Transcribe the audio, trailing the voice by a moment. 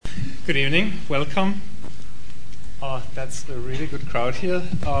Good evening. Welcome. That's a really good crowd here.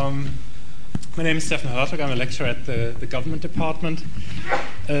 My name is Stefan Hertog. I'm a lecturer at the government department.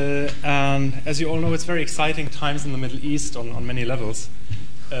 And as you all know, it's very exciting times in the Middle East on many levels.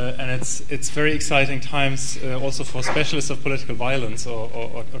 And it's very exciting times also for specialists of political violence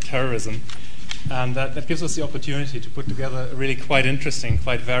or terrorism. And that gives us the opportunity to put together a really quite interesting,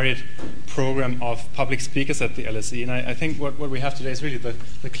 quite varied program of public speakers at the LSE. And I think what we have today is really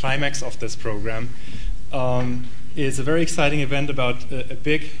the climax of this program. It's a very exciting event about a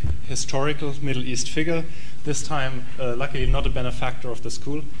big historical Middle East figure. This time, luckily, not a benefactor of the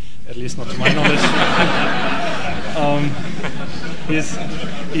school, at least not to my knowledge.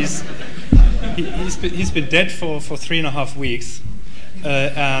 He's been dead for 3.5 weeks,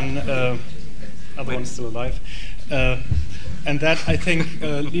 and other one's still alive. And that, I think,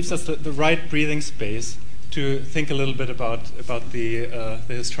 leaves us the right breathing space to think a little bit about the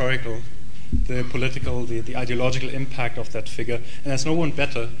historical, the political, the ideological impact of that figure. And there's no one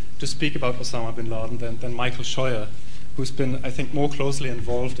better to speak about Osama bin Laden than Michael Scheuer, who's been, I think, more closely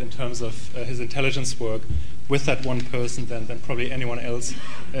involved in terms of his intelligence work with that one person than probably anyone else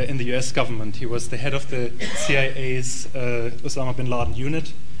in the US government. He was the head of the CIA's Osama bin Laden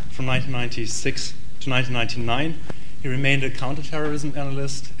unit from 1996 to 1999. He remained a counterterrorism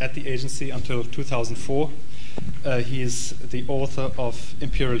analyst at the agency until 2004. He is the author of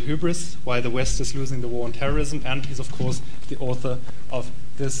Imperial Hubris, Why the West is Losing the War on Terrorism, and he's, of course, the author of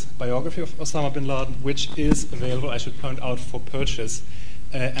this biography of Osama bin Laden, which is available, I should point out, for purchase.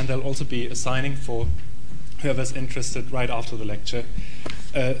 And there'll also be a signing for whoever's interested right after the lecture.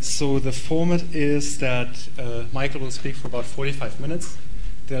 So the format is that Michael will speak for about 45 minutes.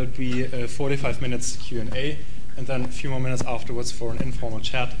 There'll be 45 minutes Q&A, and then a few more minutes afterwards for an informal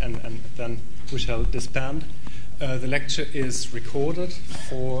chat, and then we shall disband. The lecture is recorded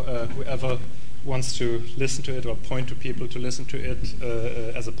for whoever wants to listen to it or point to people to listen to it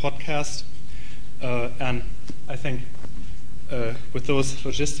as a podcast. And I think with those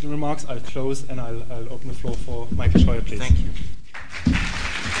logistical remarks, I'll close and I'll open the floor for Michael Scheuer, please. Thank you.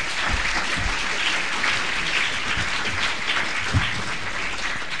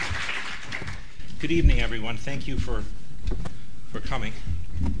 Good evening, everyone. Thank you for coming.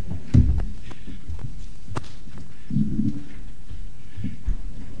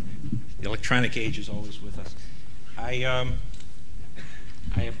 The electronic age is always with us. I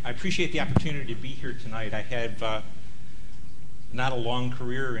appreciate the opportunity to be here tonight. I have not a long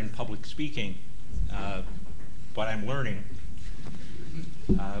career in public speaking, but I'm learning.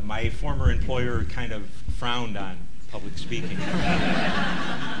 My former employer kind of frowned on public speaking.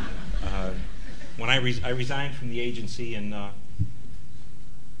 When I resigned from the agency in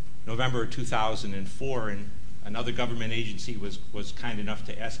November of 2004, and another government agency was kind enough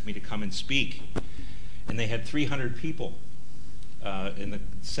to ask me to come and speak, and they had 300 people, and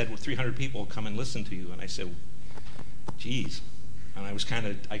said, well, 300 people come and listen to you, and I said, geez, and I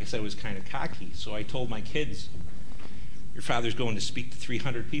guess I was kind of cocky, so I told my kids, your father's going to speak to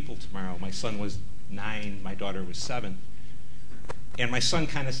 300 people tomorrow. My son was 9, my daughter was 7. And my son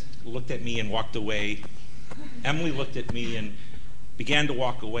kind of looked at me and walked away. Emily looked at me and began to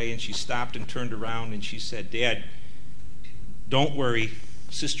walk away, and she stopped and turned around and she said, Dad, don't worry.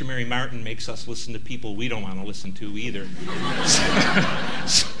 Sister Mary Martin makes us listen to people we don't want to listen to either.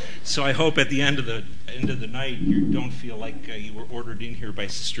 So I hope at the end of the night you don't feel like you were ordered in here by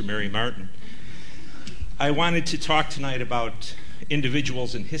Sister Mary Martin. I wanted to talk tonight about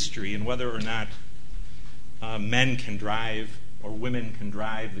individuals in history and whether or not men can drive or women can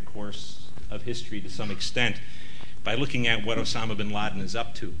drive the course of history to some extent by looking at what Osama bin Laden is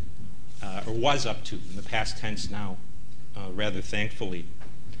up to, or was up to in the past tense now, rather thankfully.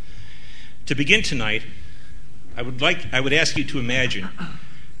 To begin tonight, I would ask you to imagine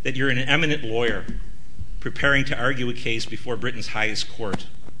that you're an eminent lawyer preparing to argue a case before Britain's highest court.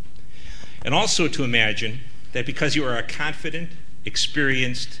 And also to imagine that because you are a confident,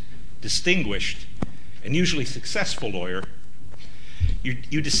 experienced, distinguished, and usually successful lawyer,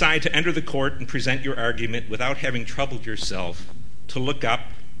 you decide to enter the court and present your argument without having troubled yourself to look up,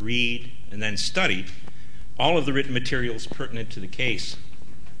 read, and then study all of the written materials pertinent to the case.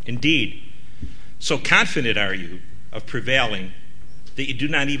 Indeed, so confident are you of prevailing that you do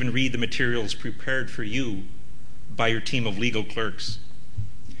not even read the materials prepared for you by your team of legal clerks.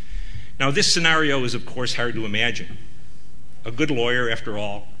 Now, this scenario is, of course, hard to imagine. A good lawyer, after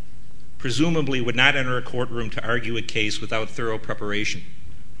all, presumably would not enter a courtroom to argue a case without thorough preparation.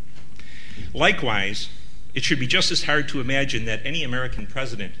 Likewise, it should be just as hard to imagine that any American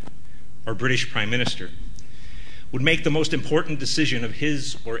president or British prime minister would make the most important decision of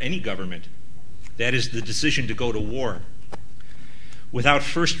his or any government, that is, the decision to go to war, without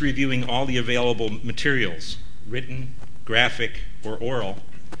first reviewing all the available materials, written, graphic, or oral,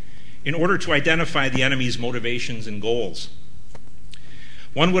 in order to identify the enemy's motivations and goals.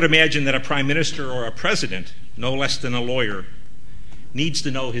 One would imagine that a prime minister or a president, no less than a lawyer, needs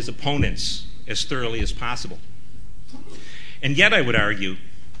to know his opponents as thoroughly as possible. And yet I would argue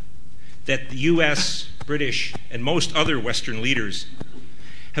that the US, British, and most other Western leaders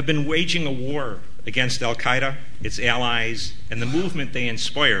have been waging a war against al-Qaeda, its allies, and the movement they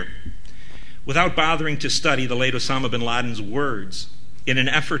inspire without bothering to study the late Osama bin Laden's words in an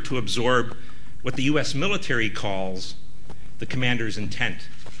effort to absorb what the US military calls the commander's intent.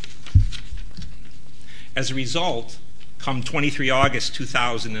 As a result, come 23 August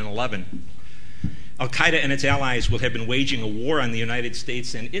 2011, al-Qaeda and its allies will have been waging a war on the United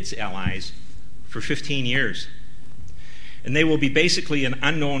States and its allies for 15 years. And they will be basically an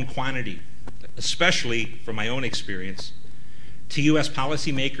unknown quantity, especially from my own experience, to US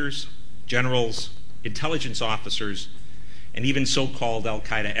policymakers, generals, intelligence officers, and even so-called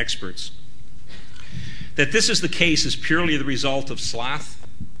al-Qaeda experts. That this is the case is purely the result of sloth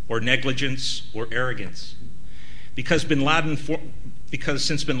or negligence or arrogance, because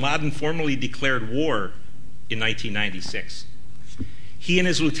since bin Laden formally declared war in 1996, he and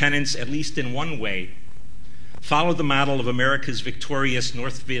his lieutenants, at least in one way, followed the model of America's victorious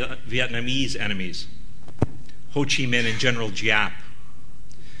North Vietnamese enemies, Ho Chi Minh and General Giap.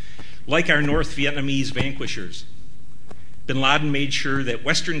 Like our North Vietnamese vanquishers, bin Laden made sure that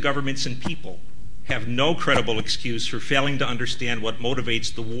Western governments and people have no credible excuse for failing to understand what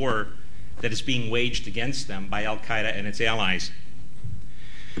motivates the war that is being waged against them by al-Qaeda and its allies.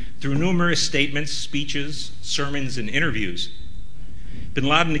 Through numerous statements, speeches, sermons, and interviews, bin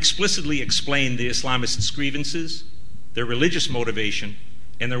Laden explicitly explained the Islamists' grievances, their religious motivation,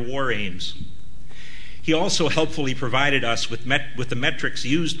 and their war aims. He also helpfully provided us with the metrics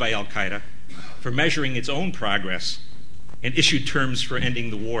used by al-Qaeda for measuring its own progress and issued terms for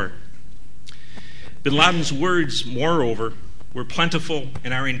ending the war. Bin Laden's words, moreover, were plentiful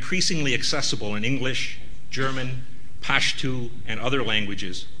and are increasingly accessible in English, German, Pashto, and other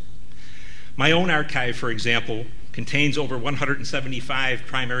languages. My own archive, for example, contains over 175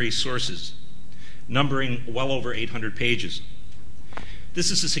 primary sources, numbering well over 800 pages. This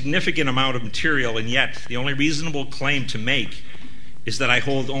is a significant amount of material, and yet the only reasonable claim to make is that I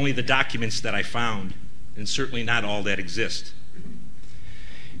hold only the documents that I found, and certainly not all that exist.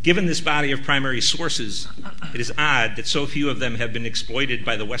 Given this body of primary sources, it is odd that so few of them have been exploited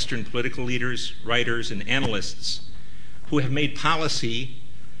by the Western political leaders, writers, and analysts who have made policy,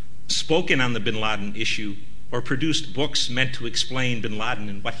 spoken on the bin Laden issue, or produced books meant to explain bin Laden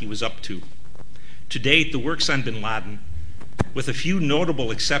and what he was up to. To date, the works on bin Laden, with a few notable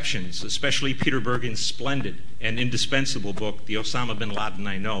exceptions, especially Peter Bergen's splendid and indispensable book, The Osama bin Laden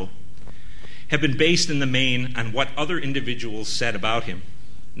I Know, have been based in the main on what other individuals said about him,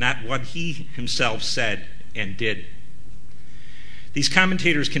 not what he himself said and did. These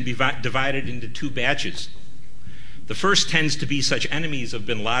commentators can be divided into two batches. The first tends to be such enemies of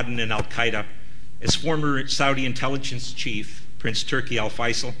bin Laden and al-Qaeda as former Saudi intelligence chief, Prince Turki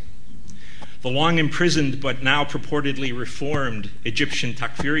al-Faisal, the long imprisoned but now purportedly reformed Egyptian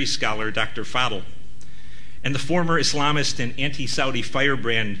Takfiri scholar, Dr. Fadl, and the former Islamist and anti-Saudi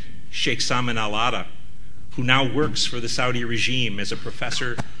firebrand, Sheikh Salman al-Adha, who now works for the Saudi regime as a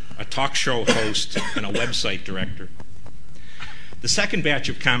professor, a talk show host, and a website director. The second batch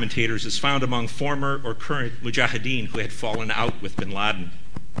of commentators is found among former or current mujahideen who had fallen out with bin Laden.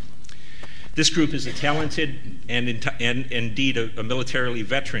 This group is a talented and indeed a militarily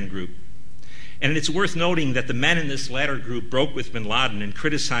veteran group. And it's worth noting that the men in this latter group broke with bin Laden and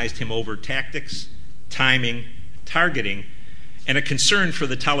criticized him over tactics, timing, targeting, and a concern for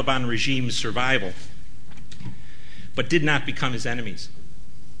the Taliban regime's survival, but did not become his enemies.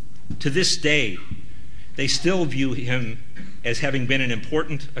 To this day, they still view him as having been an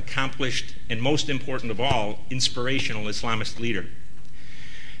important, accomplished, and most important of all, inspirational Islamist leader.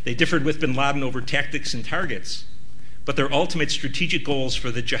 They differed with bin Laden over tactics and targets, but their ultimate strategic goals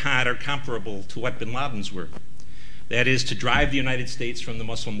for the jihad are comparable to what bin Laden's were. That is, to drive the United States from the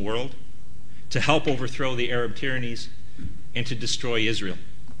Muslim world, to help overthrow the Arab tyrannies, and to destroy Israel.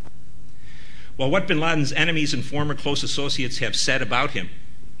 While what bin Laden's enemies and former close associates have said about him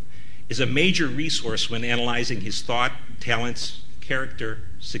is a major resource when analyzing his thought, talents, character,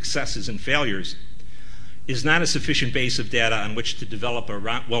 successes, and failures, is not a sufficient base of data on which to develop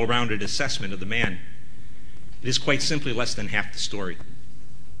a well-rounded assessment of the man. It is quite simply less than half the story.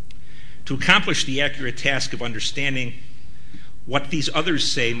 To accomplish the accurate task of understanding what these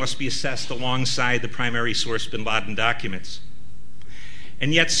others say must be assessed alongside the primary source bin Laden documents.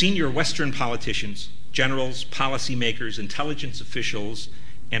 And yet senior Western politicians, generals, policymakers, intelligence officials,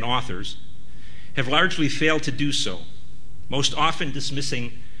 and authors have largely failed to do so, most often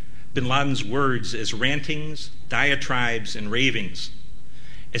dismissing bin Laden's words as rantings, diatribes, and ravings,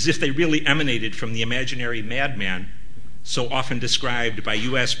 as if they really emanated from the imaginary madman so often described by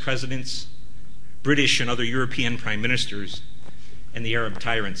US presidents, British and other European prime ministers, and the Arab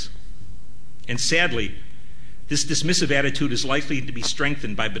tyrants. And sadly, this dismissive attitude is likely to be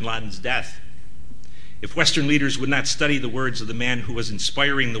strengthened by bin Laden's death. If Western leaders would not study the words of the man who was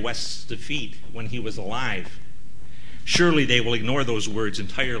inspiring the West's defeat when he was alive, surely they will ignore those words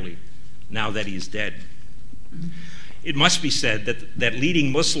entirely now that he is dead. It must be said that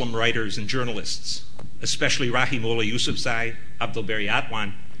leading Muslim writers and journalists, especially Rahimullah Yousafzai, Abdelbari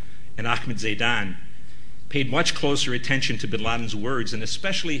Atwan, and Ahmed Zaidan, paid much closer attention to bin Laden's words and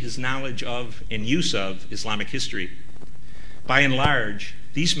especially his knowledge of and use of Islamic history. By and large,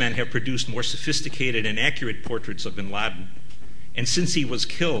 these men have produced more sophisticated and accurate portraits of bin Laden, and since he was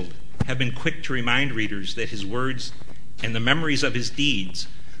killed, have been quick to remind readers that his words and the memories of his deeds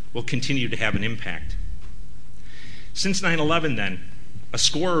will continue to have an impact. Since 9/11, then, a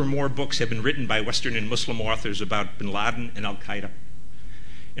score or more books have been written by Western and Muslim authors about bin Laden and al-Qaeda.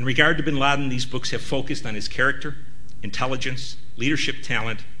 In regard to bin Laden, these books have focused on his character, intelligence, leadership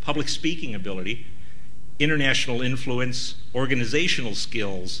talent, public speaking ability, international influence, organizational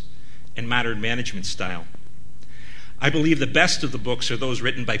skills, and modern management style. I believe the best of the books are those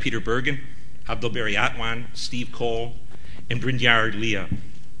written by Peter Bergen, Abdelbari Atwan, Steve Cole, and Brynjar Leah.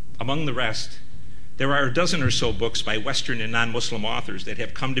 Among the rest, there are a dozen or so books by Western and non-Muslim authors that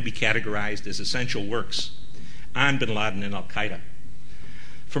have come to be categorized as essential works on bin Laden and al-Qaeda.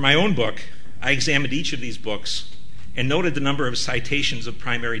 For my own book, I examined each of these books and noted the number of citations of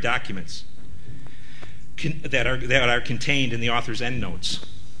primary documents that are contained in the author's endnotes.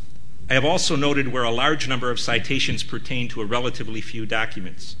 I have also noted where a large number of citations pertain to a relatively few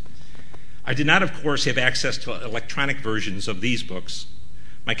documents. I did not, of course, have access to electronic versions of these books.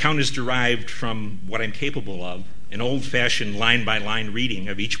 My count is derived from what I'm capable of, an old-fashioned line-by-line reading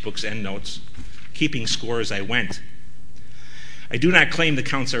of each book's endnotes, keeping score as I went. I do not claim the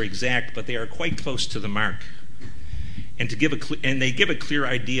counts are exact, but they are quite close to the mark, and they give a clear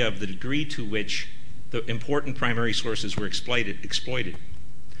idea of the degree to which the important primary sources were exploited.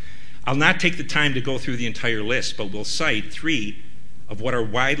 I'll not take the time to go through the entire list, but will cite three of what are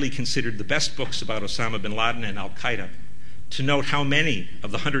widely considered the best books about Osama bin Laden and al-Qaeda to note how many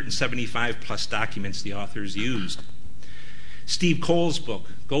of the 175 plus documents the authors used. Steve Cole's book,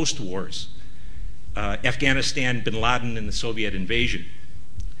 Ghost Wars, Afghanistan, bin Laden, and the Soviet invasion.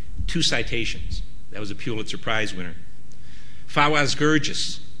 2 citations. That was a Pulitzer Prize winner. Fawaz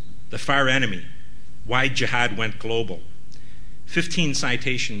Gurgis, The Far Enemy, Why Jihad Went Global. 15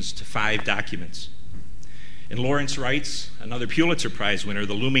 citations to 5 documents. And Lawrence Wright's, another Pulitzer Prize winner,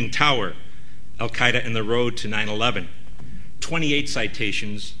 The Looming Tower, Al-Qaeda and the Road to 9/11. 28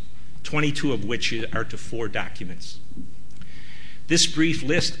 citations, 22 of which are to 4 documents. This brief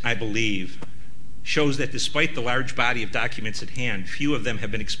list, I believe, shows that despite the large body of documents at hand, few of them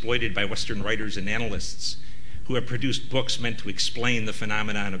have been exploited by Western writers and analysts who have produced books meant to explain the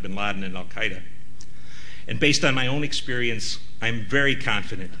phenomenon of bin Laden and al-Qaeda. And based on my own experience, I'm very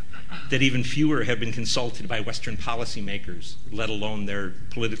confident that even fewer have been consulted by Western policymakers, let alone their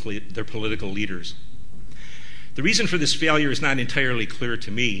political leaders. The reason for this failure is not entirely clear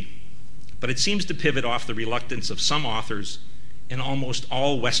to me, but it seems to pivot off the reluctance of some authors and almost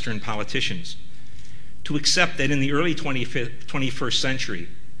all Western politicians to accept that in the early 21st century,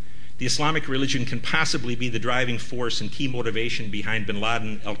 the Islamic religion can possibly be the driving force and key motivation behind bin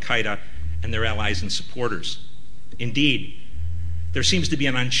Laden, al-Qaeda, and their allies and supporters. Indeed, there seems to be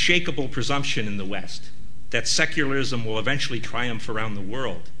an unshakable presumption in the West that secularism will eventually triumph around the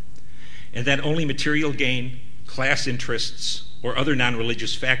world, and that only material gain, class interests, or other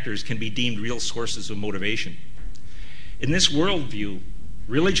non-religious factors can be deemed real sources of motivation. In this worldview,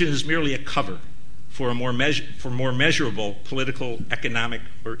 religion is merely a cover for more measurable political, economic,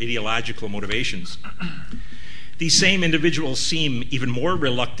 or ideological motivations. These same individuals seem even more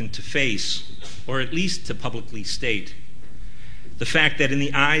reluctant to face, or at least to publicly state, the fact that in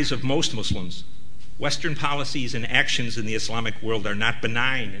the eyes of most Muslims, Western policies and actions in the Islamic world are not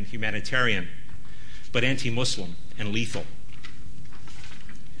benign and humanitarian, but anti-Muslim and lethal.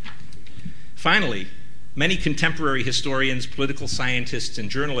 Finally, many contemporary historians, political scientists, and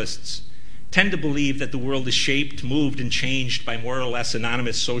journalists tend to believe that the world is shaped, moved, and changed by more or less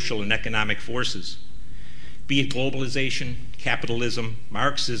anonymous social and economic forces, be it globalization, capitalism,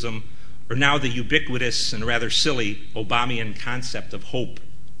 Marxism, or now the ubiquitous and rather silly Obamian concept of hope,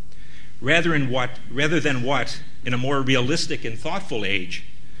 rather than what, in a more realistic and thoughtful age,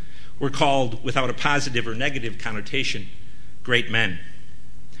 were called, without a positive or negative connotation, great men.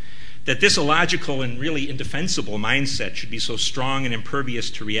 That this illogical and really indefensible mindset should be so strong and impervious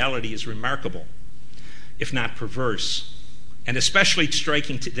to reality is remarkable, if not perverse, and especially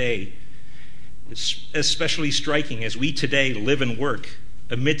striking as we today live and work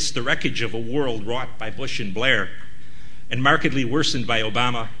amidst the wreckage of a world wrought by Bush and Blair and markedly worsened by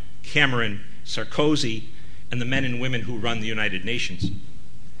Obama, Cameron, Sarkozy, and the men and women who run the United Nations.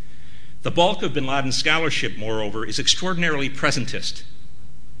 The bulk of bin Laden's scholarship, moreover, is extraordinarily presentist.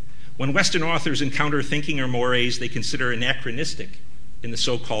 When Western authors encounter thinking or mores they consider anachronistic in the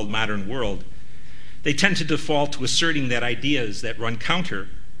so-called modern world, they tend to default to asserting that ideas that run counter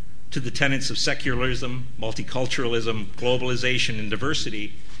to the tenets of secularism, multiculturalism, globalization, and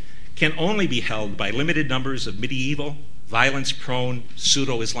diversity can only be held by limited numbers of medieval, violence-prone,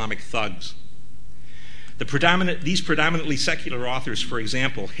 pseudo-Islamic thugs. These predominantly secular authors, for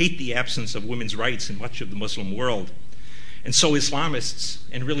example, hate the absence of women's rights in much of the Muslim world. And so Islamists,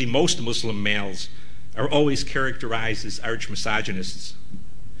 and really most Muslim males, are always characterized as arch misogynists.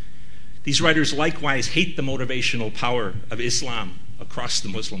 These writers likewise hate the motivational power of Islam across the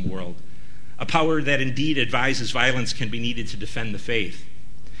Muslim world, a power that indeed advises violence can be needed to defend the faith.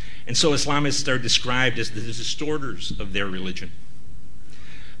 And so Islamists are described as the distorters of their religion.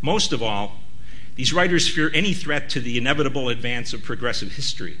 Most of all, these writers fear any threat to the inevitable advance of progressive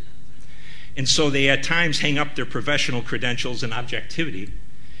history. And so they at times hang up their professional credentials and objectivity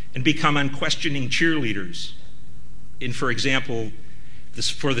and become unquestioning cheerleaders in, for example,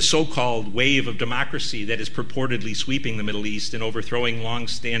 for the so-called wave of democracy that is purportedly sweeping the Middle East and overthrowing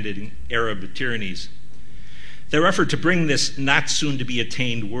long-standing Arab tyrannies. Their effort to bring this not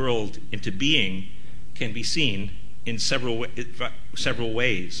soon-to-be-attained world into being can be seen in several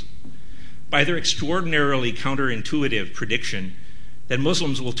ways. By their extraordinarily counterintuitive prediction that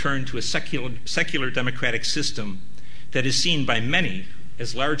Muslims will turn to a secular democratic system that is seen by many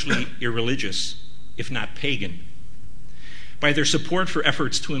as largely irreligious, if not pagan. By their support for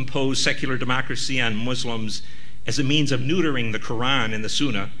efforts to impose secular democracy on Muslims as a means of neutering the Quran and the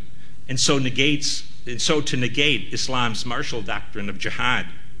Sunnah, and so to negate Islam's martial doctrine of jihad.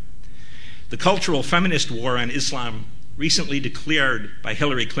 The cultural feminist war on Islam, recently declared by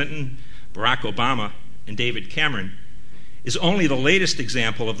Hillary Clinton, Barack Obama, and David Cameron, is only the latest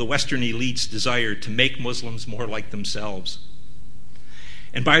example of the Western elite's desire to make Muslims more like themselves.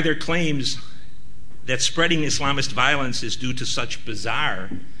 And by their claims that spreading Islamist violence is due to such bizarre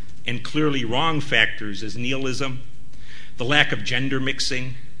and clearly wrong factors as nihilism, the lack of gender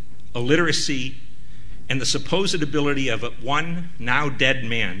mixing, illiteracy, and the supposed ability of one now dead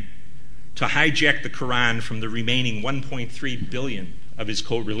man to hijack the Quran from the remaining 1.3 billion of his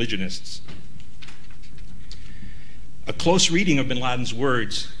co-religionists. A close reading of bin Laden's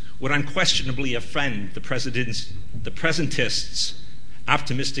words would unquestionably offend the presentists'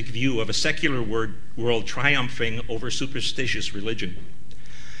 optimistic view of a secular world triumphing over superstitious religion.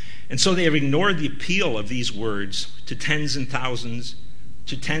 And so they have ignored the appeal of these words to tens and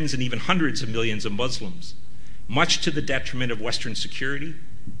even hundreds of millions of Muslims, much to the detriment of Western security,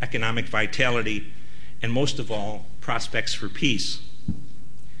 economic vitality, and most of all, prospects for peace.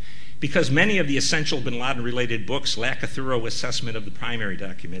 Because many of the essential bin Laden-related books lack a thorough assessment of the primary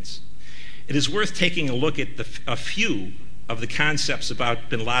documents, it is worth taking a look at a few of the concepts about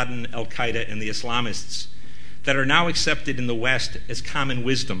bin Laden, al-Qaeda, and the Islamists that are now accepted in the West as common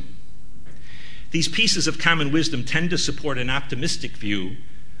wisdom. These pieces of common wisdom tend to support an optimistic view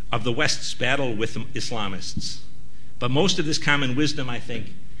of the West's battle with Islamists. But most of this common wisdom, I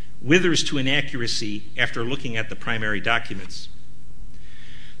think, withers to inaccuracy after looking at the primary documents.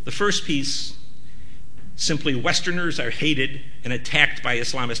 The first piece, simply Westerners are hated and attacked by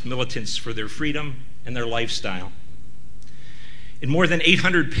Islamist militants for their freedom and their lifestyle. In more than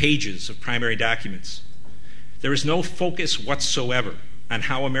 800 pages of primary documents, there is no focus whatsoever on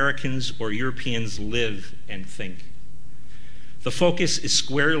how Americans or Europeans live and think. The focus is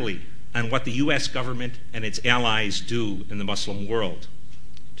squarely on what the U.S. government and its allies do in the Muslim world.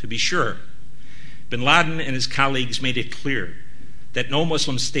 To be sure, bin Laden and his colleagues made it clear that no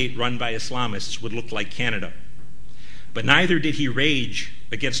Muslim state run by Islamists would look like Canada. But neither did he rage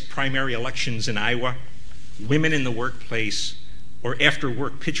against primary elections in Iowa, women in the workplace, or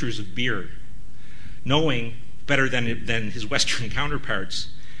after-work pitchers of beer, knowing better than his Western counterparts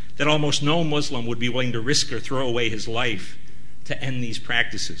that almost no Muslim would be willing to risk or throw away his life to end these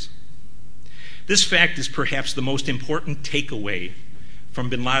practices. This fact is perhaps the most important takeaway from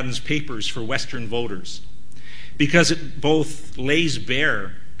bin Laden's papers for Western voters, because it both lays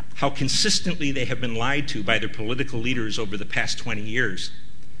bare how consistently they have been lied to by their political leaders over the past 20 years,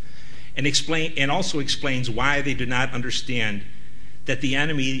 and also explains why they do not understand that the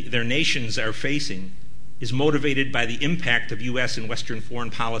enemy their nations are facing is motivated by the impact of U.S. and Western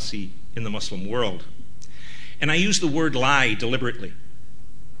foreign policy in the Muslim world. And I use the word lie deliberately,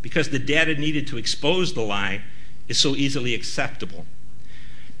 because the data needed to expose the lie is so easily acceptable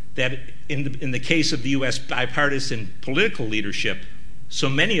that in the case of the U.S. bipartisan political leadership, so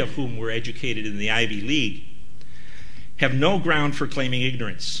many of whom were educated in the Ivy League, have no ground for claiming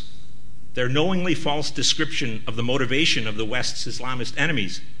ignorance. Their knowingly false description of the motivation of the West's Islamist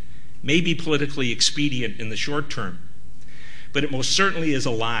enemies may be politically expedient in the short term, but it most certainly is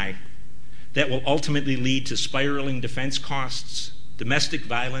a lie that will ultimately lead to spiraling defense costs, domestic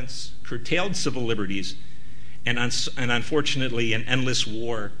violence, curtailed civil liberties, and unfortunately an endless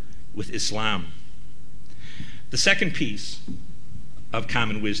war with Islam. The second piece of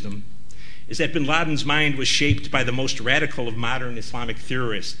common wisdom is that bin Laden's mind was shaped by the most radical of modern Islamic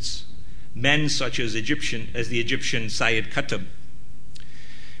theorists, men such as the Egyptian Sayyid Qutb.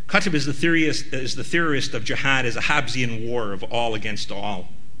 Qutb is the theorist of jihad as a Hobbesian war of all against all,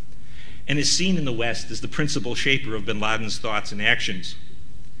 and is seen in the West as the principal shaper of bin Laden's thoughts and actions.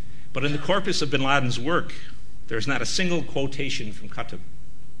 But in the corpus of bin Laden's work, there is not a single quotation from Qutb,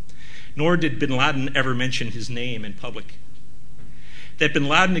 nor did bin Laden ever mention his name in public. That bin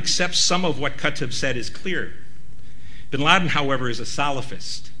Laden accepts some of what Qutb said is clear. Bin Laden, however, is a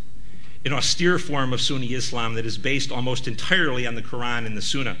Salafist, an austere form of Sunni Islam that is based almost entirely on the Quran and the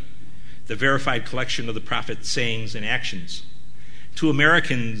Sunnah, the verified collection of the Prophet's sayings and actions. To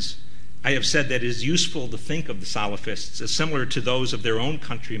Americans, I have said that it is useful to think of the Salafists as similar to those of their own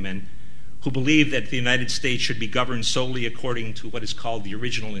countrymen who believe that the United States should be governed solely according to what is called the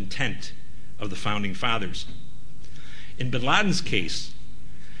original intent of the Founding Fathers. In bin Laden's case,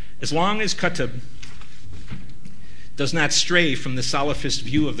 as long as Qutb does not stray from the Salafist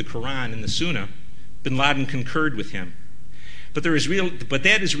view of the Quran and the Sunnah, bin Laden concurred with him. But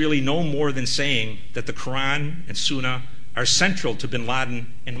that is really no more than saying that the Quran and Sunnah are central to bin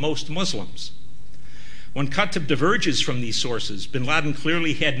Laden and most Muslims. When Qutb diverges from these sources, bin Laden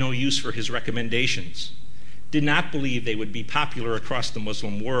clearly had no use for his recommendations, did not believe they would be popular across the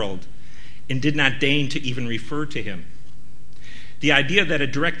Muslim world, and did not deign to even refer to him. The idea that a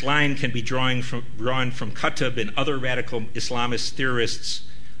direct line can be drawn from Qutb and other radical Islamist theorists'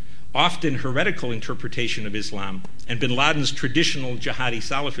 often heretical interpretation of Islam and bin Laden's traditional jihadi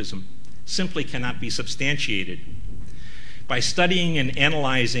Salafism simply cannot be substantiated. By studying and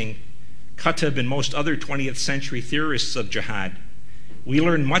analyzing Qutb and most other 20th century theorists of jihad, we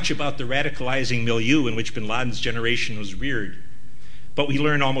learn much about the radicalizing milieu in which bin Laden's generation was reared, but we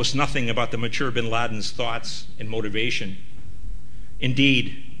learn almost nothing about the mature bin Laden's thoughts and motivation.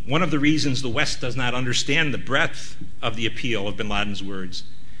 Indeed, one of the reasons the West does not understand the breadth of the appeal of bin Laden's words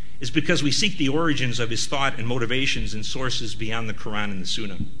is because we seek the origins of his thought and motivations in sources beyond the Quran and the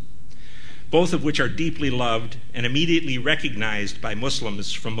Sunnah, both of which are deeply loved and immediately recognized by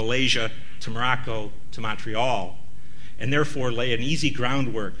Muslims from Malaysia to Morocco to Montreal, and therefore lay an easy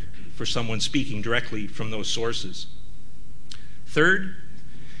groundwork for someone speaking directly from those sources. Third,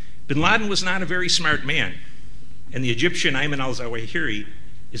 bin Laden was not a very smart man, and the Egyptian Ayman al-Zawahiri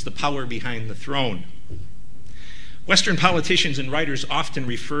is the power behind the throne. Western politicians and writers often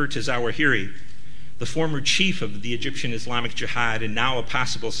refer to Zawahiri, the former chief of the Egyptian Islamic Jihad and now a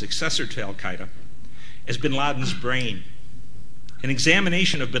possible successor to al-Qaeda, as bin Laden's brain. An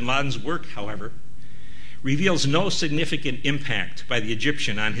examination of bin Laden's work, however, reveals no significant impact by the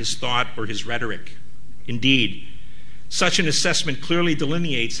Egyptian on his thought or his rhetoric. Indeed, such an assessment clearly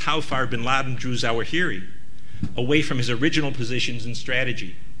delineates how far bin Laden drew Zawahiri away from his original positions and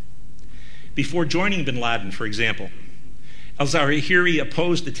strategy. Before joining bin Laden, for example, al-Zawahiri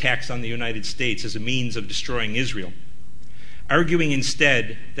opposed attacks on the United States as a means of destroying Israel, arguing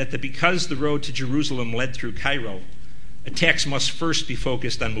instead that because the road to Jerusalem led through Cairo, attacks must first be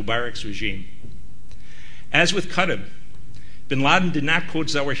focused on Mubarak's regime. As with Qutb, bin Laden did not quote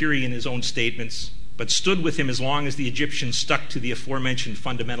Zawahiri in his own statements, but stood with him as long as the Egyptians stuck to the aforementioned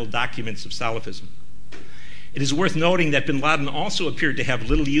fundamental documents of Salafism. It is worth noting that bin Laden also appeared to have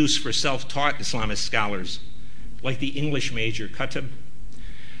little use for self-taught Islamist scholars, like the English major Qutb,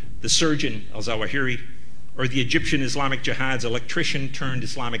 the surgeon al-Zawahiri, or the Egyptian Islamic Jihad's electrician-turned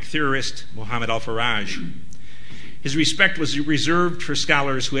Islamic theorist Muhammad al-Faraj. His respect was reserved for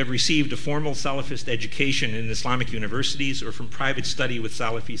scholars who have received a formal Salafist education in Islamic universities or from private study with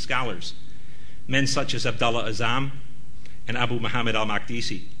Salafi scholars, men such as Abdullah Azzam and Abu Muhammad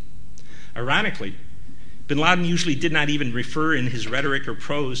al-Maqdisi. Ironically, bin Laden usually did not even refer in his rhetoric or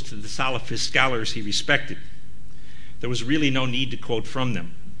prose to the Salafist scholars he respected. There was really no need to quote from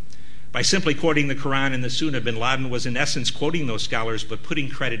them. By simply quoting the Quran and the Sunnah, bin Laden was in essence quoting those scholars but putting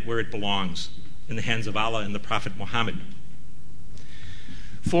credit where it belongs, in the hands of Allah and the Prophet Muhammad.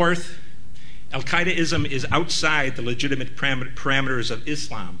 Fourth, Al-Qaedaism is outside the legitimate parameters of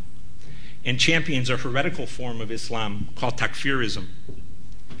Islam and champions a heretical form of Islam called takfirism.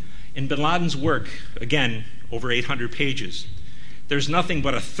 In bin Laden's work, again, over 800 pages, there's nothing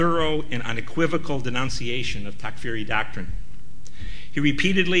but a thorough and unequivocal denunciation of takfiri doctrine. He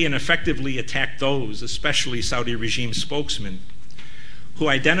repeatedly and effectively attacked those, especially Saudi regime spokesmen, who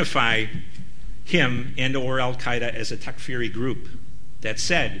identify him and or al-Qaeda as a takfiri group. That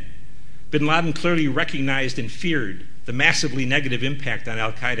said, bin Laden clearly recognized and feared the massively negative impact on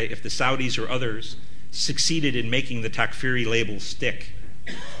al-Qaeda if the Saudis or others succeeded in making the takfiri label stick.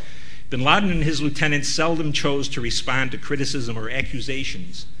 Bin Laden and his lieutenants seldom chose to respond to criticism or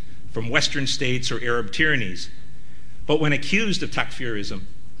accusations from Western states or Arab tyrannies, but when accused of takfirism,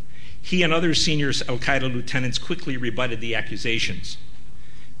 he and other senior al-Qaeda lieutenants quickly rebutted the accusations.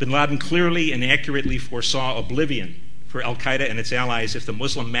 Bin Laden clearly and accurately foresaw oblivion for al-Qaeda and its allies if the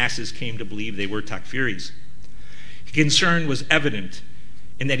Muslim masses came to believe they were takfiris. His concern was evident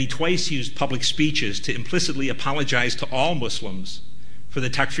in that he twice used public speeches to implicitly apologize to all Muslims for the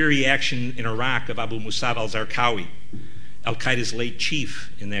takfiri action in Iraq of Abu Musab al-Zarqawi, al-Qaeda's late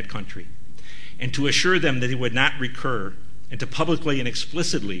chief in that country, and to assure them that it would not recur, and to publicly and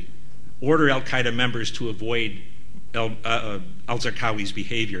explicitly order al-Qaeda members to avoid al-Zarqawi's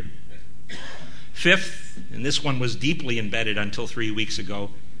behavior. Fifth, and this one was deeply embedded until 3 weeks ago,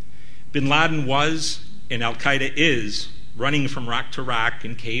 bin Laden was, and al-Qaeda is, running from rock to rock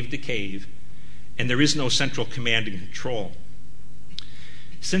and cave to cave, and there is no central command and control.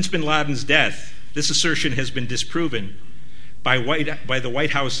 Since bin Laden's death, this assertion has been disproven by the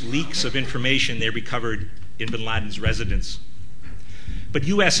White House leaks of information they recovered in bin Laden's residence. But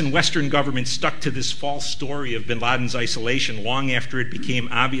U.S. and Western governments stuck to this false story of bin Laden's isolation long after it became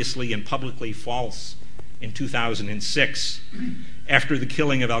obviously and publicly false in 2006, after the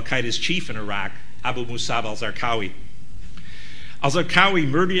killing of al-Qaeda's chief in Iraq, Abu Musab al-Zarqawi. Al-Zarqawi's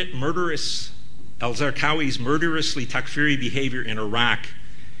murderously takfiri behavior in Iraq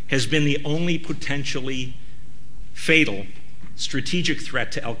has been the only potentially fatal strategic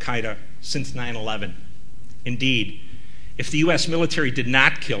threat to al-Qaeda since 9/11. Indeed, if the U.S. military did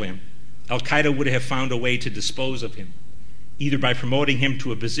not kill him, al-Qaeda would have found a way to dispose of him, either by promoting him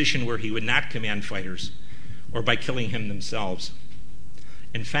to a position where he would not command fighters or by killing him themselves.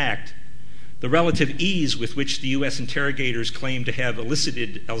 In fact, the relative ease with which the U.S. interrogators claim to have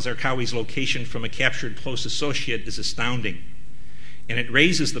elicited al-Zarqawi's location from a captured close associate is astounding, and it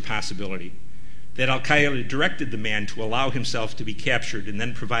raises the possibility that al-Qaeda directed the man to allow himself to be captured and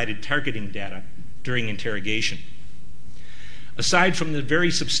then provided targeting data during interrogation. Aside from the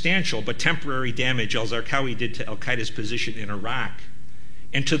very substantial but temporary damage al-Zarqawi did to al-Qaeda's position in Iraq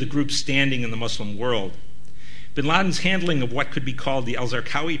and to the group's standing in the Muslim world, bin Laden's handling of what could be called the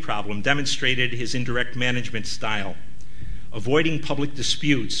al-Zarqawi problem demonstrated his indirect management style. Avoiding public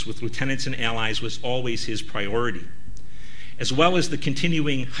disputes with lieutenants and allies was always his priority, as well as the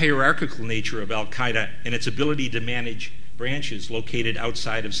continuing hierarchical nature of al-Qaeda and its ability to manage branches located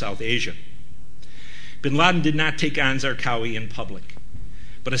outside of South Asia. Bin Laden did not take on Zarqawi in public,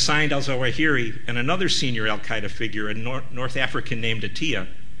 but assigned al-Zawahiri and another senior al-Qaeda figure, a North African named Atiyah,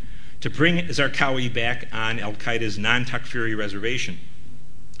 to bring Zarqawi back on al-Qaeda's non-Takfiri reservation.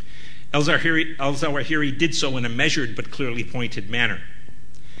 Al-Zawahiri did so in a measured but clearly pointed manner.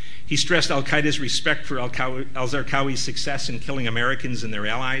 He stressed al-Qaeda's respect for al-Zarqawi's success in killing Americans and their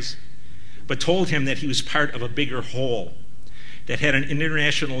allies, but told him that he was part of a bigger whole that had an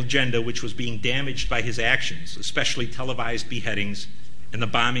international agenda which was being damaged by his actions, especially televised beheadings and the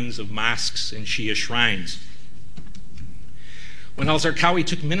bombings of mosques and Shia shrines. When al-Zarqawi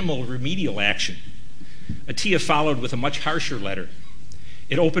took minimal remedial action, Atiyah followed with a much harsher letter.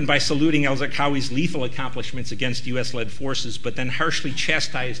 It opened by saluting al-Zarqawi's lethal accomplishments against U.S.-led forces, but then harshly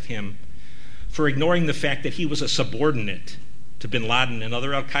chastised him for ignoring the fact that he was a subordinate to bin Laden and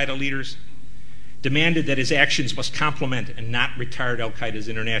other al-Qaeda leaders, demanded that his actions must complement and not retard al-Qaeda's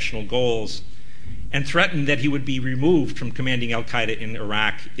international goals, and threatened that he would be removed from commanding al-Qaeda in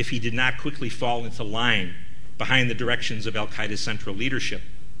Iraq if he did not quickly fall into line behind the directions of al-Qaeda's central leadership.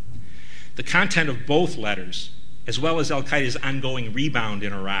 The content of both letters, as well as al-Qaeda's ongoing rebound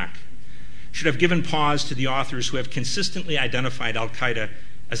in Iraq, should have given pause to the authors who have consistently identified al-Qaeda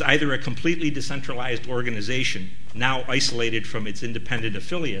as either a completely decentralized organization, now isolated from its independent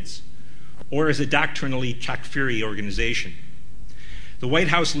affiliates, or as a doctrinally Takfiri organization. The White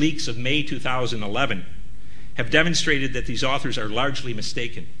House leaks of May 2011 have demonstrated that these authors are largely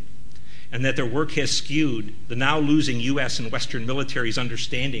mistaken, and that their work has skewed the now losing U.S. and Western military's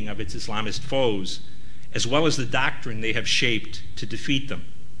understanding of its Islamist foes, as well as the doctrine they have shaped to defeat them.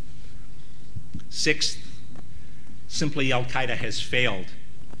 Sixth, simply al-Qaeda has failed.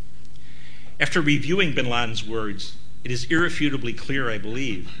 After reviewing bin Laden's words, it is irrefutably clear, I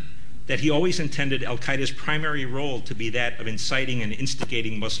believe, that he always intended al-Qaeda's primary role to be that of inciting and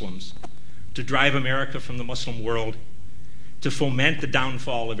instigating Muslims, to drive America from the Muslim world, to foment the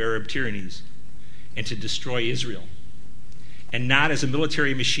downfall of Arab tyrannies, and to destroy Israel, and not as a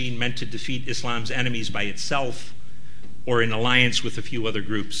military machine meant to defeat Islam's enemies by itself or in alliance with a few other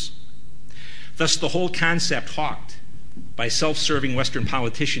groups. Thus, the whole concept hawked by self-serving Western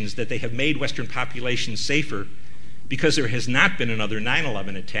politicians that they have made Western populations safer because there has not been another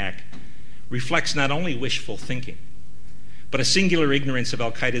 9/11 attack reflects not only wishful thinking, but a singular ignorance of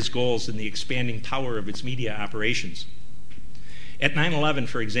al-Qaeda's goals and the expanding power of its media operations. At 9/11,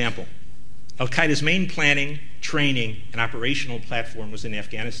 for example, al-Qaeda's main planning, training, and operational platform was in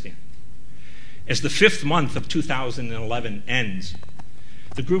Afghanistan. As the fifth month of 2011 ends,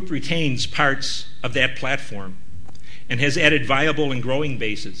 the group retains parts of that platform and has added viable and growing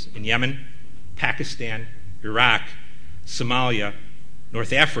bases in Yemen, Pakistan, Iraq, Somalia,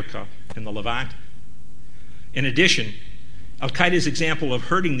 North Africa, and the Levant. In addition, al-Qaeda's example of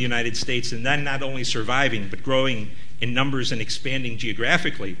hurting the United States and then not only surviving but growing in numbers and expanding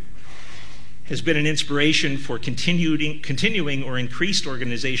geographically has been an inspiration for continuing or increased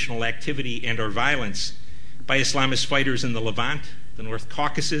organizational activity and or violence by Islamist fighters in the Levant, the North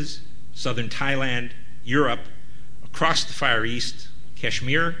Caucasus, southern Thailand, Europe, across the Far East,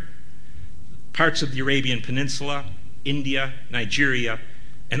 Kashmir, parts of the Arabian Peninsula, India, Nigeria,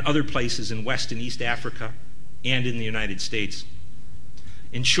 and other places in West and East Africa, and in the United States.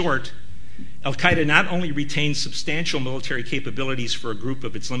 In short, al-Qaeda not only retains substantial military capabilities for a group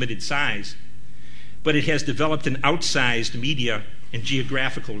of its limited size, but it has developed an outsized media and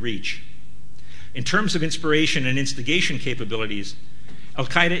geographical reach. In terms of inspiration and instigation capabilities,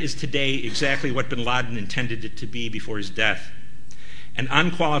 al-Qaeda is today exactly what bin Laden intended it to be before his death: an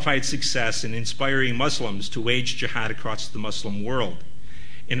unqualified success in inspiring Muslims to wage jihad across the Muslim world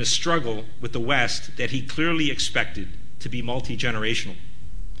in a struggle with the West that he clearly expected to be multi-generational.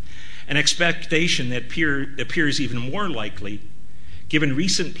 An expectation that appears even more likely given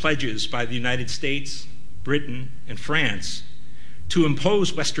recent pledges by the United States, Britain, and France to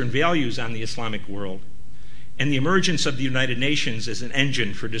impose Western values on the Islamic world, and the emergence of the United Nations as an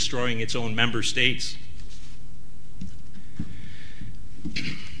engine for destroying its own member states.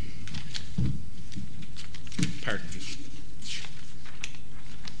 Pardon me.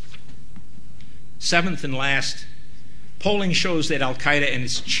 Seventh and last, polling shows that al-Qaeda and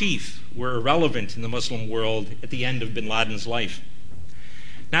its chief were irrelevant in the Muslim world at the end of bin Laden's life.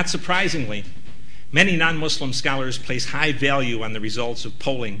 Not surprisingly, many non-Muslim scholars place high value on the results of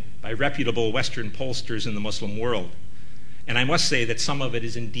polling by reputable Western pollsters in the Muslim world, and I must say that some of it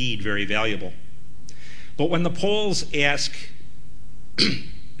is indeed very valuable. But when the polls ask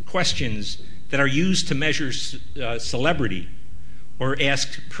questions that are used to measure celebrity, or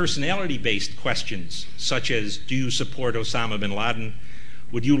ask personality-based questions, such as, do you support Osama bin Laden?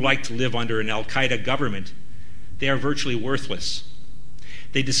 Would you like to live under an al-Qaeda government? They are virtually worthless.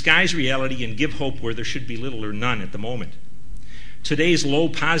 They disguise reality and give hope where there should be little or none at the moment. Today's low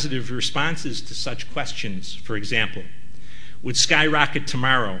positive responses to such questions, for example, would skyrocket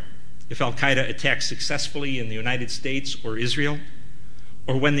tomorrow if al-Qaeda attacks successfully in the United States or Israel,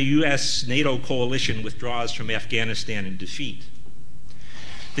 or when the US-NATO coalition withdraws from Afghanistan in defeat.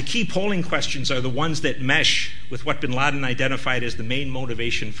 The key polling questions are the ones that mesh with what bin Laden identified as the main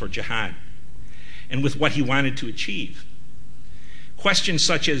motivation for jihad, and with what he wanted to achieve. Questions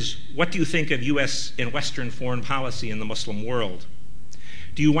such as, what do you think of US and Western foreign policy in the Muslim world?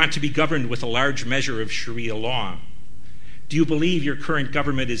 Do you want to be governed with a large measure of Sharia law? Do you believe your current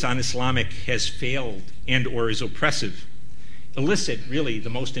government is un-Islamic, has failed, and or is oppressive? Elicit, really, the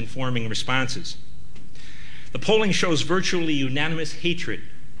most informing responses. The polling shows virtually unanimous hatred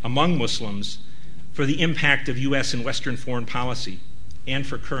among Muslims for the impact of US and Western foreign policy and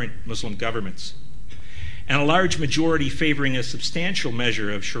for current Muslim governments, and a large majority favoring a substantial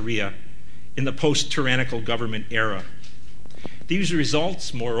measure of Sharia in the post-tyrannical government era. These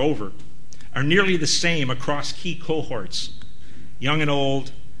results, moreover, are nearly the same across key cohorts, young and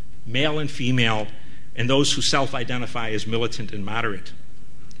old, male and female, and those who self-identify as militant and moderate.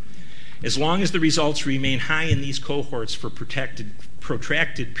 As long as the results remain high in these cohorts for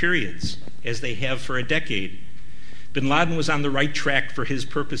protracted periods, as they have for a decade, bin Laden was on the right track for his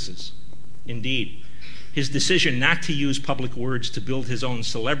purposes. Indeed, his decision not to use public words to build his own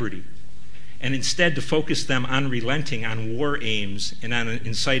celebrity, and instead to focus them unrelenting on war aims and on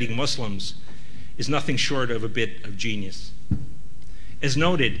inciting Muslims, is nothing short of a bit of genius. As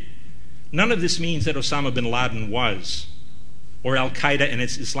noted, none of this means that Osama bin Laden was, or al-Qaeda and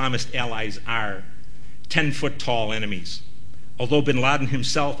its Islamist allies are, 10-foot-tall enemies, although bin Laden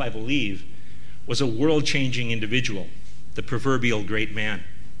himself, I believe, was a world-changing individual, the proverbial great man.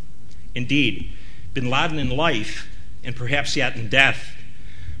 Indeed, bin Laden in life, and perhaps yet in death,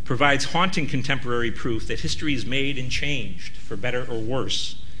 provides haunting contemporary proof that history is made and changed, for better or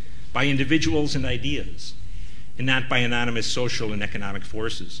worse, by individuals and ideas, and not by anonymous social and economic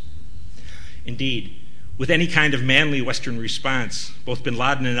forces. Indeed, with any kind of manly Western response, both bin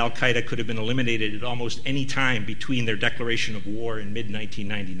Laden and al-Qaeda could have been eliminated at almost any time between their declaration of war in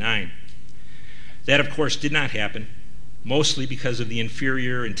mid-1999. That, of course, did not happen, mostly because of the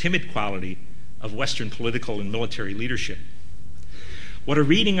inferior and timid quality of Western political and military leadership. What a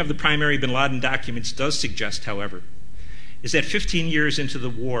reading of the primary bin Laden documents does suggest, however, is that 15 years into the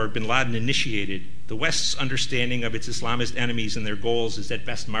war bin Laden initiated, the West's understanding of its Islamist enemies and their goals is at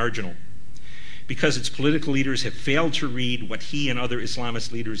best marginal, because its political leaders have failed to read what he and other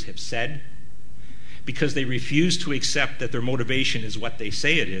Islamist leaders have said, because they refuse to accept that their motivation is what they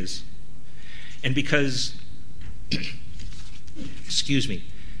say it is, and because,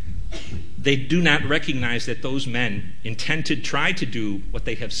 they do not recognize that those men intend to try to do what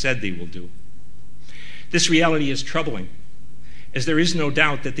they have said they will do. This reality is troubling, as there is no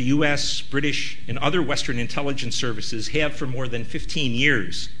doubt that the US, British, and other Western intelligence services have for more than 15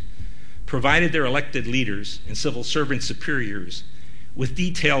 years provided their elected leaders and civil servant superiors with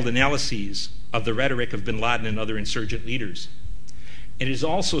detailed analyses of the rhetoric of bin Laden and other insurgent leaders. It is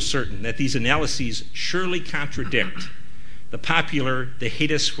also certain that these analyses surely contradict the popular, they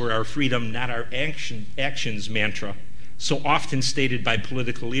hate us for our freedom, not our actions mantra, so often stated by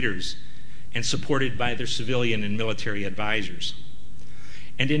political leaders and supported by their civilian and military advisors.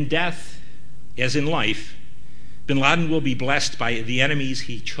 And in death, as in life, bin Laden will be blessed by the enemies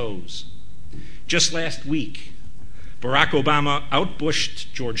he chose. Just last week, Barack Obama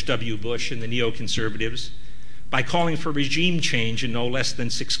outbushed George W. Bush and the neoconservatives by calling for regime change in no less than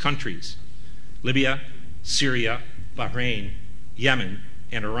 6 countries: Libya, Syria, Bahrain, Yemen,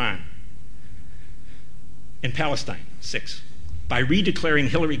 and Iran. And Palestine, 6. By redeclaring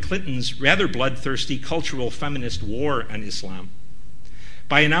Hillary Clinton's rather bloodthirsty cultural feminist war on Islam,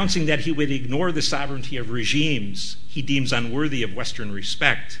 by announcing that he would ignore the sovereignty of regimes he deems unworthy of Western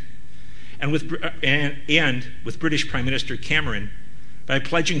respect, and with British Prime Minister Cameron, by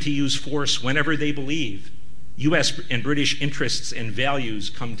pledging to use force whenever they believe US and British interests and values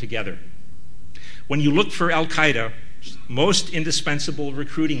come together. When you look for al-Qaeda's most indispensable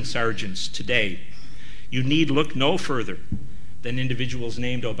recruiting sergeants today, you need look no further than individuals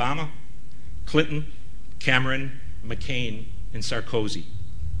named Obama, Clinton, Cameron, McCain, and Sarkozy.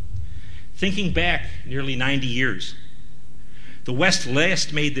 Thinking back nearly 90 years, the West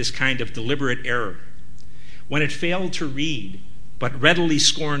last made this kind of deliberate error when it failed to read, but readily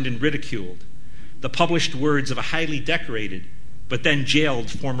scorned and ridiculed, the published words of a highly decorated but then jailed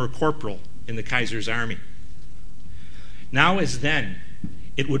former corporal in the Kaiser's army. Now as then,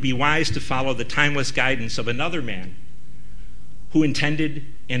 it would be wise to follow the timeless guidance of another man who intended,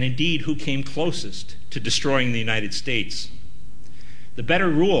 and indeed who came closest to destroying the United States. The better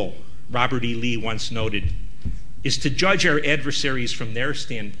rule, Robert E. Lee once noted, is to judge our adversaries from their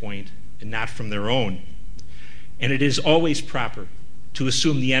standpoint and not from their own. And it is always proper to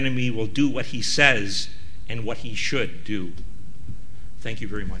assume the enemy will do what he says and what he should do. Thank you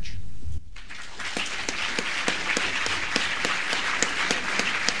very much.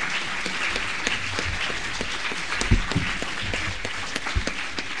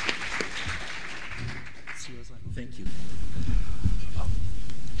 Thank you.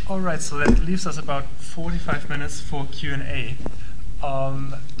 All right, so that leaves us about 45 minutes for Q&A.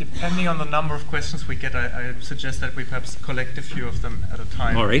 Depending on the number of questions we get, I suggest that we perhaps collect a few of them at a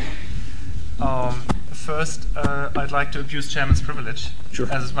time. All right. First, I'd like to abuse chairman's privilege,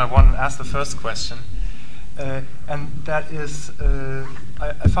 Sure. as is my one, ask the first question. And that is,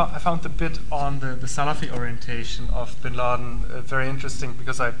 I found the bit on the Salafi orientation of bin Laden very interesting,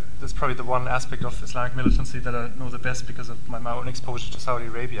 because that's probably the one aspect of Islamic militancy that I know the best because of my own exposure to Saudi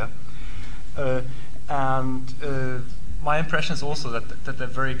Arabia. And my impression is also that they're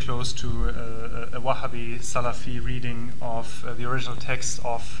very close to a Wahhabi Salafi reading of the original text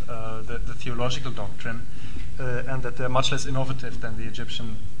of the theological doctrine, and that they're much less innovative than the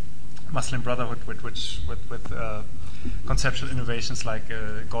Egyptian Muslim Brotherhood, with conceptual innovations like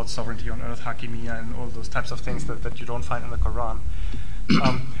God's sovereignty on earth, Hakimiyya, and all those types of things that you don't find in the Quran.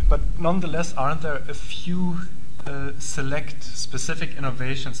 But nonetheless, aren't there a few select specific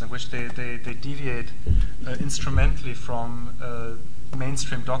innovations in which they deviate instrumentally from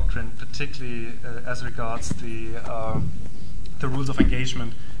mainstream doctrine, particularly as regards the rules of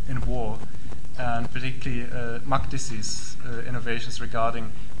engagement in war, and particularly Maqdisi's innovations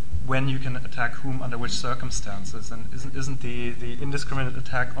regarding when you can attack whom under which circumstances, and isn't the indiscriminate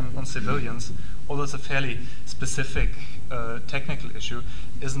attack on civilians, although it's a fairly specific technical issue,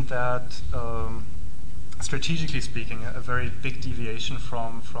 isn't that strategically speaking a very big deviation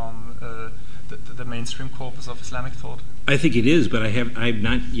from the mainstream corpus of Islamic thought? I think it is, but I've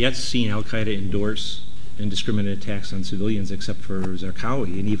not yet seen Al-Qaeda endorse indiscriminate attacks on civilians except for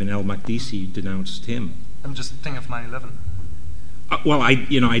Zarqawi, and even al-Maqdisi denounced him. I'm just thinking of 9/11. Well,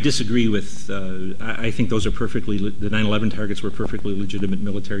 I disagree with. I think those are the 9/11 targets were perfectly legitimate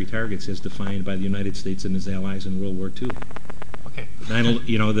military targets as defined by the United States and its allies in World War II. Okay.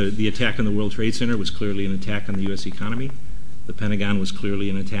 The attack on the World Trade Center was clearly an attack on the U.S. economy. The Pentagon was clearly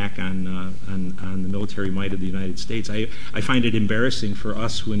an attack on the military might of the United States. I find it embarrassing for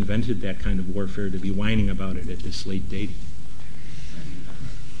us who invented that kind of warfare to be whining about it at this late date.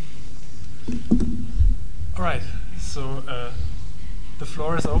 All right. So the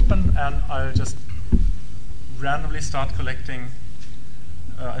floor is open, and I'll just randomly start collecting.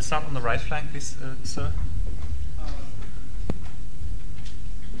 I'll start on the right flank, please, sir.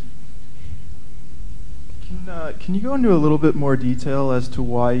 Can you go into a little bit more detail as to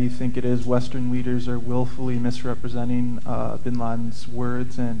why you think it is Western leaders are willfully misrepresenting bin Laden's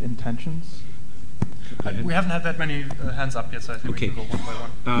words and intentions? We haven't had that many hands up yet, so I think we can go one by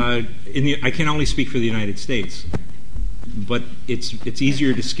one. I can only speak for the United States, but it's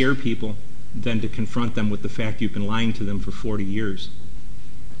easier to scare people than to confront them with the fact you've been lying to them for 40 years.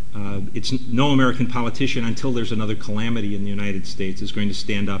 It's no American politician, until there's another calamity in the United States, is going to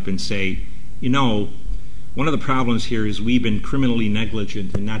stand up and say, one of the problems here is we've been criminally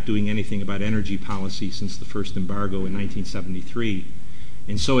negligent in not doing anything about energy policy since the first embargo in 1973.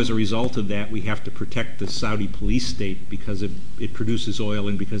 And so as a result of that, we have to protect the Saudi police state because it produces oil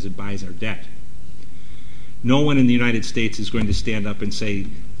and because it buys our debt. No one in the United States is going to stand up and say,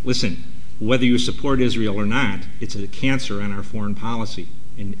 listen, whether you support Israel or not, it's a cancer on our foreign policy.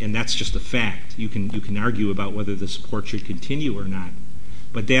 And that's just a fact. You can argue about whether the support should continue or not.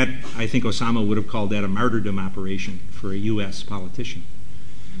 But that, I think Osama would have called that a martyrdom operation for a U.S. politician.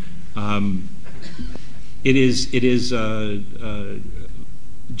 It is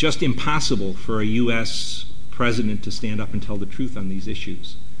just impossible for a U.S. president to stand up and tell the truth on these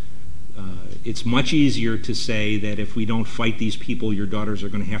issues. It's much easier to say that if we don't fight these people, your daughters are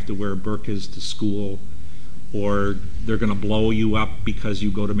going to have to wear burqas to school, or they're going to blow you up because you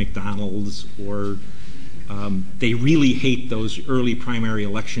go to McDonald's, or they really hate those early primary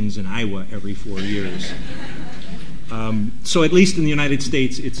elections in Iowa every 4 years. So at least in the United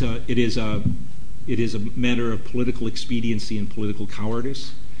States, it is a matter of political expediency and political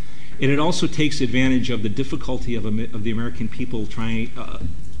cowardice. And it also takes advantage of the difficulty of the American people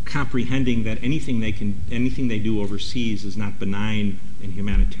comprehending that anything they do overseas is not benign and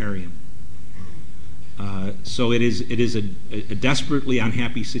humanitarian. So it is a desperately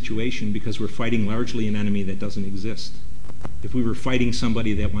unhappy situation because we're fighting largely an enemy that doesn't exist. If we were fighting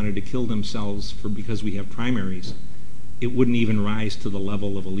somebody that wanted to kill themselves because we have primaries, it wouldn't even rise to the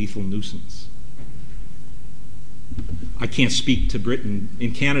level of a lethal nuisance. I can't speak to Britain.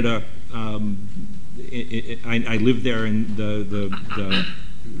 In Canada, I lived there, and the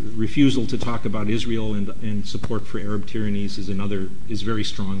refusal to talk about Israel and support for Arab tyrannies is very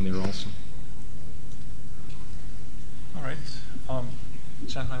strong there also. All right.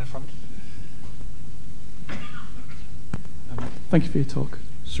 Gentleman in front. Thank you for your talk.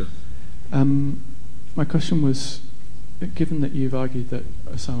 Sure. My question was, given that you've argued that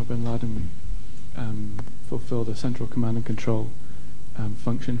Osama bin Laden fulfilled a central command and control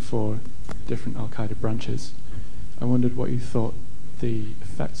function for different al-Qaeda branches, I wondered what you thought the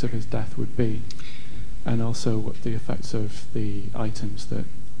effects of his death would be, and also what the effects of the items that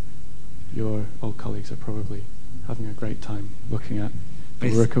your old colleagues are probably having a great time looking at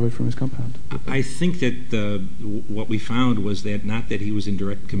that were recovered from his compound. I think that what we found was that not that he was in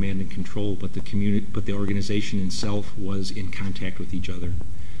direct command and control, but the organization itself was in contact with each other.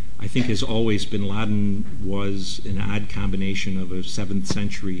 I think, as always, bin Laden was an odd combination of a 7th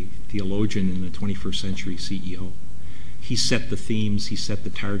century theologian and a 21st century CEO. He set the themes, he set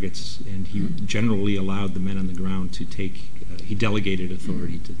the targets, and he generally allowed the men on the ground to he delegated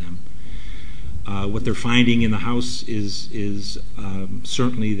authority to them. What they're finding in the House is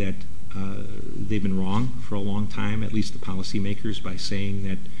certainly that they've been wrong for a long time, at least the policymakers, by saying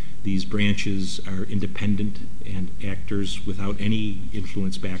that these branches are independent and actors without any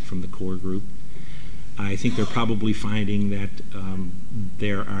influence back from the core group. I think they're probably finding that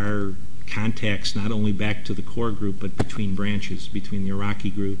there are contacts not only back to the core group, but between branches, between the Iraqi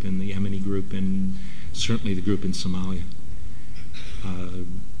group and the Yemeni group, and certainly the group in Somalia.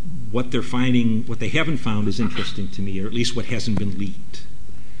 What they're finding, what they haven't found is interesting to me, or at least what hasn't been leaked.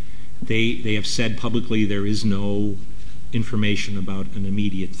 They have said publicly there is no information about an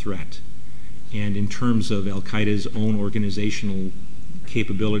immediate threat. And in terms of al-Qaeda's own organizational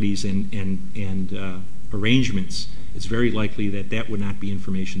capabilities and arrangements, it's very likely that that would not be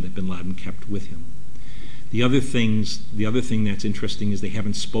information that bin Laden kept with him. The other thing that's interesting is they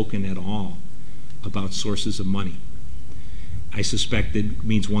haven't spoken at all about sources of money. I suspect it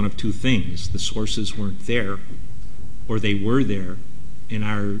means one of two things. The sources weren't there, or they were there, and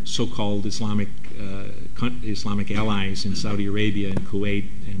our so-called Islamic allies in Saudi Arabia and Kuwait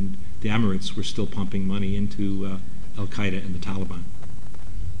and the Emirates were still pumping money into al-Qaeda and the Taliban.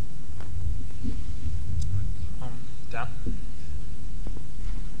 Dan?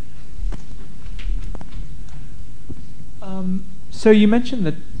 So you mentioned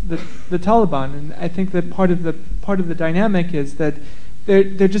the Taliban, and I think that part of the dynamic is that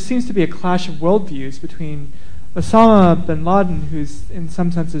there just seems to be a clash of worldviews between Osama bin Laden, who's in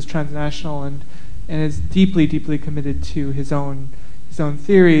some senses transnational and is deeply, deeply committed to his own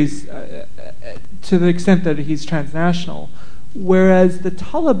theories to the extent that he's transnational, whereas the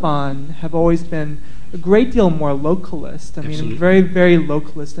Taliban have always been a great deal more localist. I mean, a very, very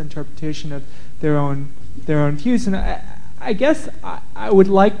localist interpretation of their own views. And I guess I would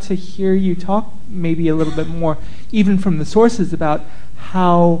like to hear you talk maybe a little bit more, even from the sources, about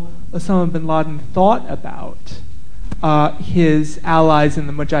how Osama bin Laden thought about his allies in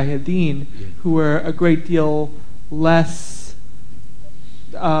the Mujahideen, who were a great deal less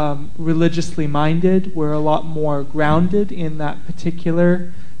religiously minded, were a lot more grounded in that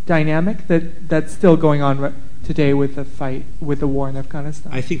particular dynamic that's still going on today with the fight, with the war in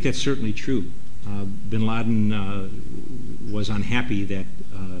Afghanistan. I think that's certainly true. Bin Laden was unhappy that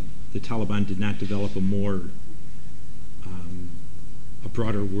the Taliban did not develop a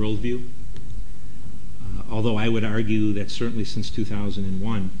broader worldview. Although I would argue that certainly since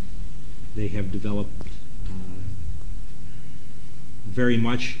 2001, they have developed very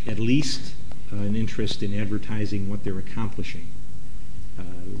much, at least, an interest in advertising what they're accomplishing.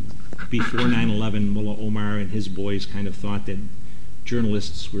 Before 9/11, Mullah Omar and his boys kind of thought that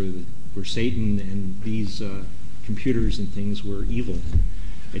journalists were Satan and these computers and things were evil.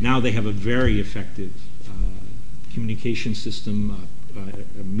 And now they have a very effective communication system,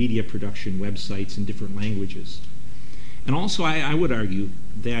 media production, websites in different languages. And also I would argue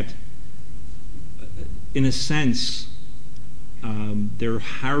that, in a sense, their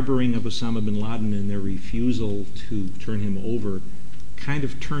harboring of Osama bin Laden and their refusal to turn him over kind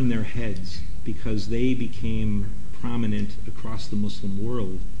of turned their heads, because they became prominent across the Muslim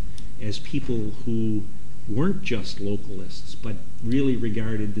world as people who weren't just localists, but really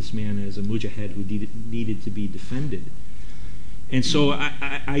regarded this man as a mujahid who needed to be defended. And so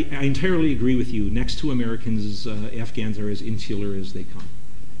I entirely agree with you. Next to Americans, Afghans are as insular as they come.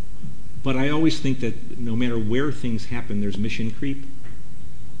 But I always think that no matter where things happen, there's mission creep.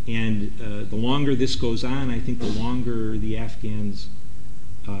 And the longer this goes on, I think the longer the Afghans,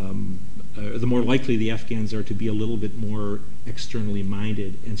 the more likely the Afghans are to be a little bit more externally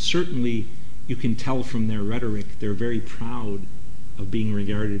minded. And certainly you can tell from their rhetoric, they're very proud of being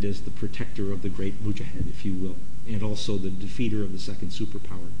regarded as the protector of the great mujahid, if you will, and also the defeater of the second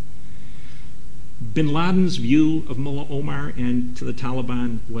superpower. Bin Laden's view of Mullah Omar and to the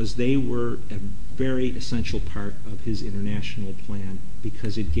Taliban was they were a very essential part of his international plan,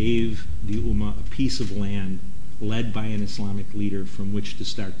 because it gave the Ummah a piece of land led by an Islamic leader from which to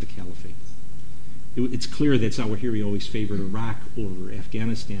start the caliphate. It's clear that Zawahiri always favored Iraq over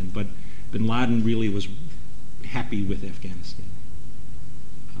Afghanistan, but bin Laden really was happy with Afghanistan.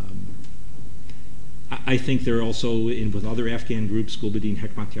 I think they're also with other Afghan groups, Gulbuddin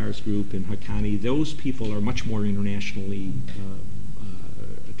Hekmatyar's group and Haqqani. Those people are much more internationally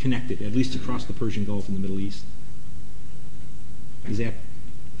connected, at least across the Persian Gulf and the Middle East. Is that?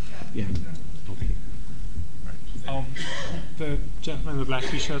 Yeah. Okay. The gentleman in the black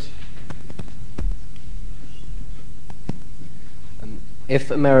t-shirt. If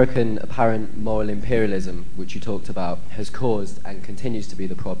American apparent moral imperialism, which you talked about, has caused and continues to be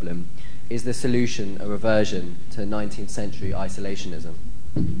the problem, is the solution a reversion to 19th century isolationism?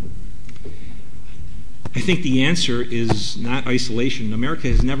 I think the answer is not isolation. America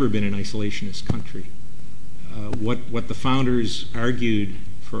has never been an isolationist country. What the founders argued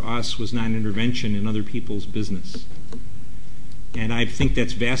for us was non-intervention in other people's business. And I think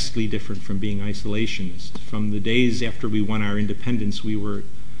that's vastly different from being isolationist. From the days after we won our independence, we were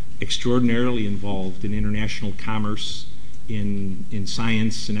extraordinarily involved in international commerce, in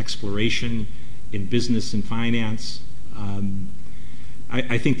science and exploration, in business and finance.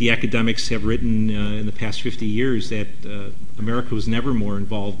 I think the academics have written in the past 50 years that America was never more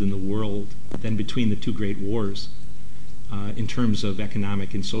involved in the world than between the two great wars in terms of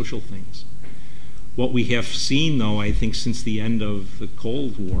economic and social things. What we have seen, though, I think since the end of the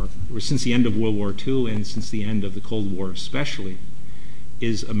Cold War, or since the end of World War II and since the end of the Cold War especially,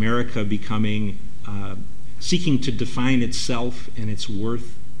 is America becoming, seeking to define itself and its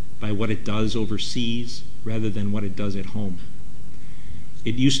worth by what it does overseas rather than what it does at home.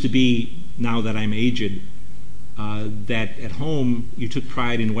 It used to be, now that I'm aged, that at home you took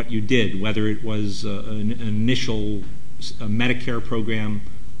pride in what you did, whether it was an initial Medicare program,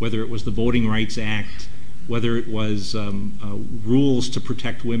 whether it was the Voting Rights Act, whether it was rules to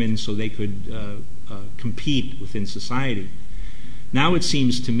protect women so they could compete within society. Now it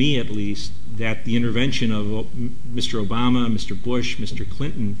seems to me, at least, that the intervention of Mr. Obama, Mr. Bush, Mr.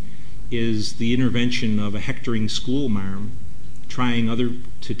 Clinton is the intervention of a hectoring schoolmarm trying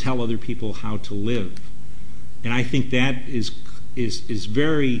to tell other people how to live. And I think that is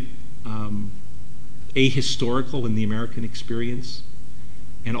very ahistorical in the American experience,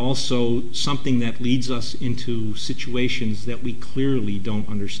 and also something that leads us into situations that we clearly don't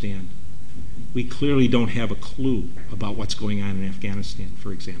understand. We clearly don't have a clue about what's going on in Afghanistan,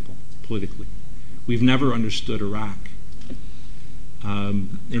 for example, politically. We've never understood Iraq.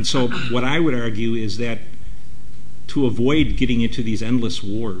 And so what I would argue is that to avoid getting into these endless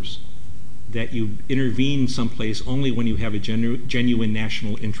wars, that you intervene someplace only when you have a genuine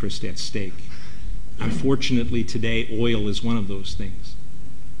national interest at stake. Unfortunately, today, oil is one of those things.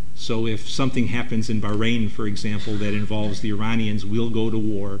 So if something happens in Bahrain, for example, that involves the Iranians, we'll go to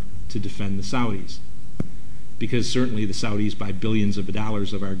war to defend the Saudis. Because certainly the Saudis buy billions of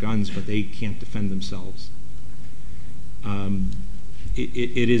dollars of our guns, but they can't defend themselves.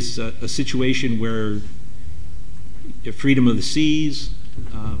 It is a situation where freedom of the seas,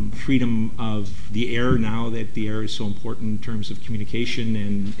 freedom of the air, now that the air is so important in terms of communication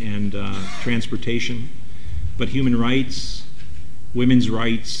and transportation, but human rights, women's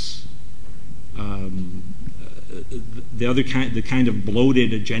rights, the kind of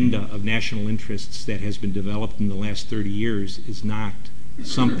bloated agenda of national interests that has been developed in the last 30 years is not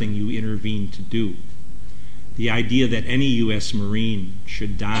something you intervene to do. The idea that any U.S. Marine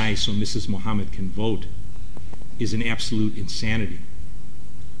should die so Mrs. Mohammed can vote is an absolute insanity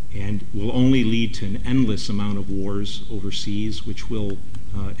and will only lead to an endless amount of wars overseas, which will,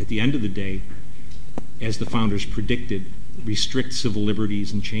 at the end of the day, as the founders predicted, restrict civil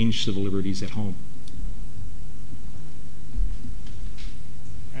liberties and change civil liberties at home.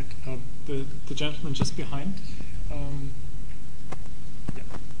 Right, the gentleman just behind. Yeah.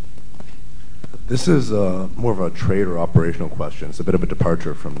 This is more of a trade or operational question. It's a bit of a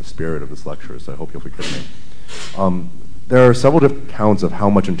departure from the spirit of this lecture, so I hope you'll forgive me. There are several different accounts of how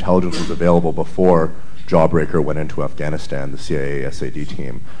much intelligence was available before Jawbreaker went into Afghanistan, the CIA SAD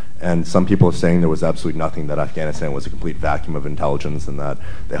team. And some people are saying there was absolutely nothing, that Afghanistan was a complete vacuum of intelligence and that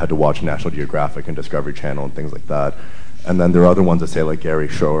they had to watch National Geographic and Discovery Channel and things like that. And then there are other ones that say, like Gary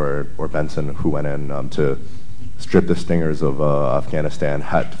Scheuer or Benson, who went in to strip the stingers of Afghanistan,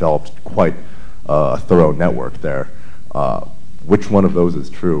 had developed quite a thorough network there. Which one of those is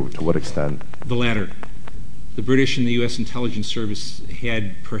true? To what extent? The latter. The British and the U.S. intelligence service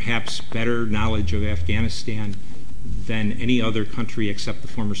had perhaps better knowledge of Afghanistan than any other country except the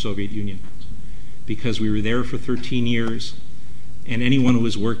former Soviet Union, because we were there for 13 years, and anyone who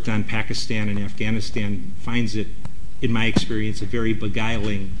has worked on Pakistan and Afghanistan finds it, in my experience, a very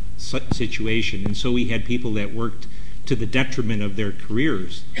beguiling situation. And so we had people that worked to the detriment of their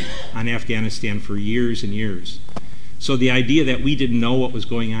careers on Afghanistan for years and years. So the idea that we didn't know what was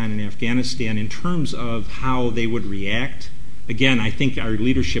going on in Afghanistan in terms of how they would react, again, I think our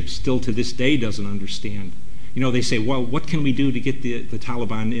leadership still to this day doesn't understand. You know, they say, well, what can we do to get the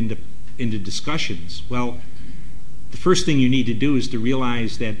Taliban into discussions? Well, the first thing you need to do is to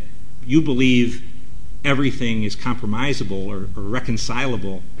realize that you believe everything is compromisable or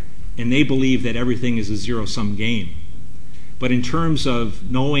reconcilable, and they believe that everything is a zero-sum game. But in terms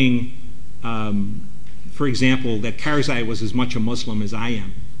of knowing, for example, that Karzai was as much a Muslim as I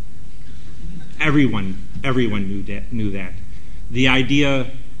am, everyone knew that. The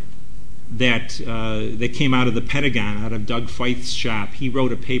idea that came out of the Pentagon, out of Doug Feith's shop, he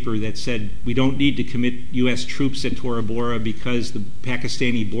wrote a paper that said we don't need to commit U.S. troops at Tora Bora because the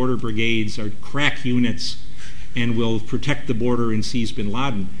Pakistani border brigades are crack units and will protect the border and seize bin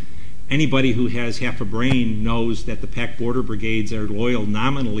Laden. Anybody who has half a brain knows that the Pak border brigades are loyal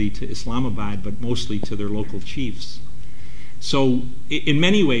nominally to Islamabad, but mostly to their local chiefs. So in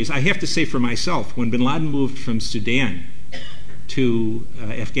many ways, I have to say for myself, when bin Laden moved from Sudan to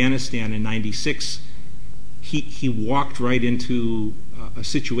Afghanistan in '96, he walked right into a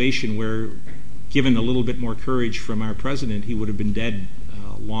situation where, given a little bit more courage from our president, he would have been dead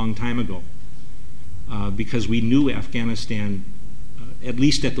a long time ago, because we knew Afghanistan, at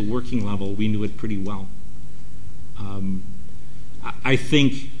least at the working level, we knew it pretty well. I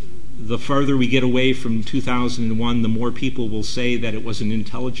think the farther we get away from 2001, the more people will say that it was an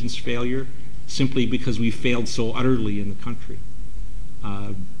intelligence failure, simply because we failed so utterly in the country.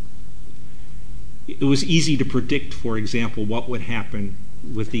 It was easy to predict, for example, what would happen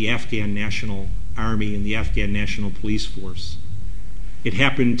with the Afghan National Army and the Afghan National Police Force. It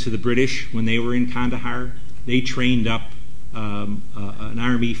happened to the British when they were in Kandahar. They trained up an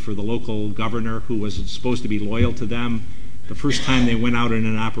army for the local governor who was supposed to be loyal to them. The first time they went out in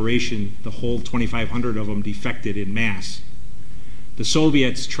an operation, the whole 2,500 of them defected in mass. The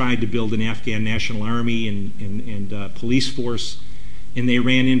Soviets tried to build an Afghan national army and police force, and they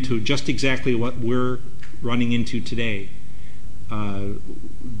ran into just exactly what we're running into today.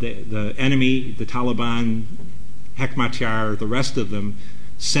 The enemy, the Taliban, Hekmatyar, the rest of them,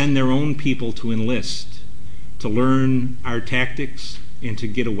 send their own people to enlist, to learn our tactics and to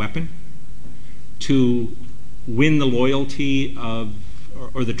get a weapon, to win the loyalty of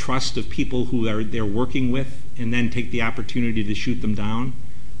or the trust of people who they're working with, and then take the opportunity to shoot them down,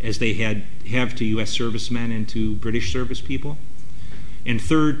 as they have to U.S. servicemen and to British service people. And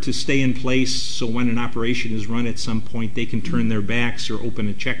third, to stay in place so when an operation is run at some point, they can turn their backs or open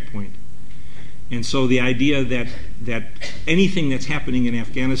a checkpoint. And so the idea that anything that's happening in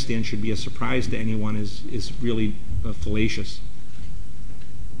Afghanistan should be a surprise to anyone is really fallacious.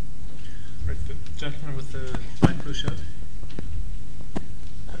 Right, the gentleman with the white blue shirt.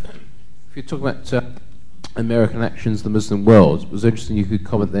 If you talk about American actions in the Muslim world, it was interesting you could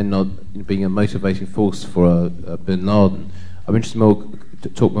comment then on being a motivating force for bin Laden. I'm interested to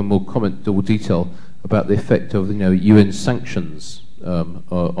talk in more detail about the effect of UN sanctions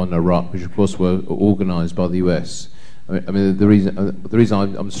on Iraq, which of course were organised by the US. I mean, the reason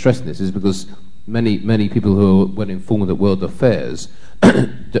I'm stressing this is because many people who are well informed of world affairs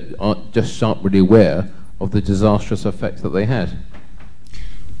just aren't really aware of the disastrous effects that they had.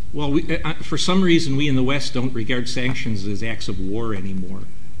 Well, for some reason, we in the West don't regard sanctions as acts of war anymore,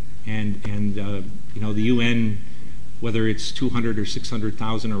 and the UN, whether it's 200 or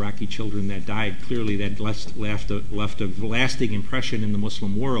 600,000 Iraqi children that died, clearly that left a lasting impression in the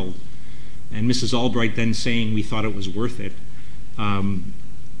Muslim world. And Mrs. Albright then saying we thought it was worth it, in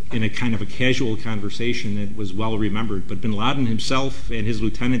a kind of a casual conversation that was well remembered. But bin Laden himself and his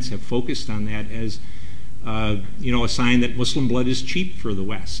lieutenants have focused on that as a sign that Muslim blood is cheap for the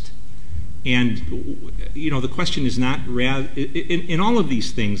West. And the question is not in all of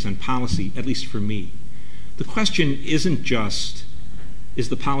these things on policy, at least for me, the question isn't just is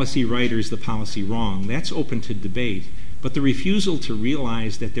the policy right or is the policy wrong. That's open to debate. But the refusal to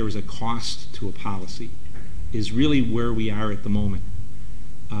realize that there is a cost to a policy is really where we are at the moment.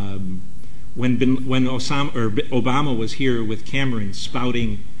 When Obama was here with Cameron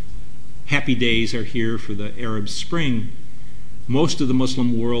spouting happy days are here for the Arab Spring, most of the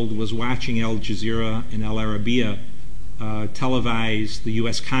Muslim world was watching Al Jazeera and Al Arabiya televise the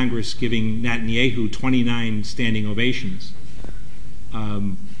U.S. Congress giving Netanyahu 29 standing ovations.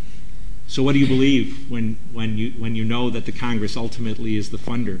 So what do you believe when you know that the Congress ultimately is the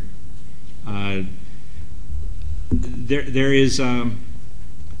funder? There is.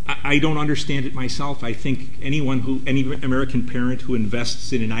 I don't understand it myself. I think any American parent who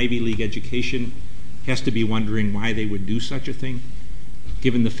invests in an Ivy League education has to be wondering why they would do such a thing,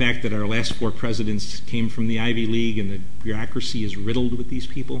 given the fact that our last 4 presidents came from the Ivy League and the bureaucracy is riddled with these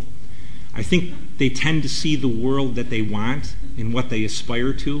people. I think they tend to see the world that they want and what they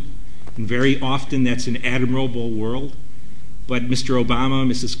aspire to, and very often that's an admirable world. But Mr. Obama,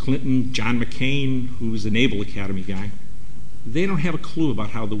 Mrs. Clinton, John McCain, who's a Naval Academy guy, they don't have a clue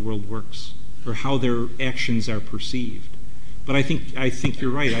about how the world works. or how their actions are perceived. But I think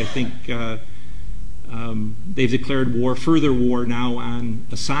you're right. I think they've declared war, further war now on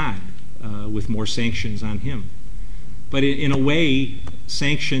Assad, with more sanctions on him. But in a way,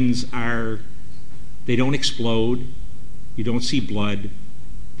 sanctions they don't explode. You don't see blood.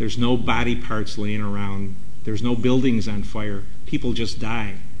 There's no body parts laying around. There's no buildings on fire. People just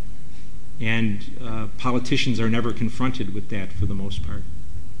die. And politicians are never confronted with that for the most part.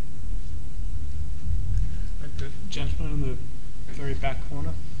 The gentleman in the very back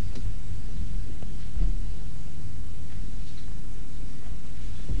corner.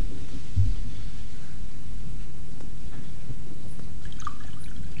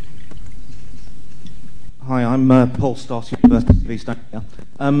 Hi, I'm Paul Stott, University of East Anglia.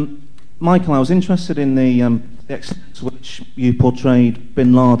 Michael, I was interested in the extent to which you portrayed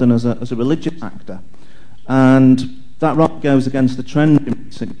bin Laden as a religious actor, and that rather goes against the trend in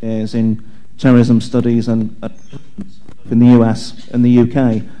recent years in terrorism studies and in the US and the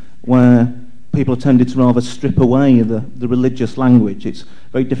UK, where people have tended to rather strip away the religious language. It's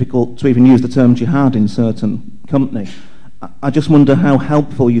very difficult to even use the term jihad in certain company. I just wonder how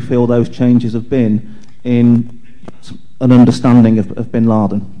helpful you feel those changes have been in an understanding of bin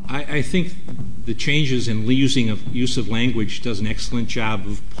Laden. I think the changes in use of language does an excellent job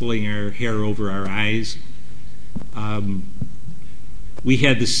of pulling our hair over our eyes. We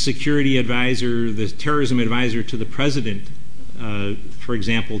had the security advisor, the terrorism advisor to the president, for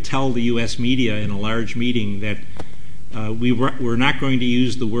example, tell the U.S. media in a large meeting that we're not going to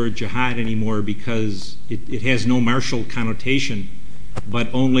use the word jihad anymore because it has no martial connotation,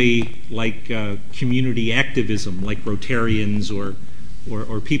 but only like community activism, like Rotarians or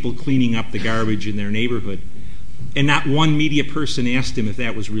people cleaning up the garbage in their neighborhood. And not one media person asked him if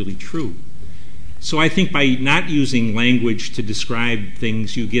that was really true. So I think by not using language to describe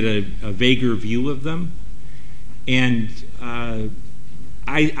things, you get a vaguer view of them. And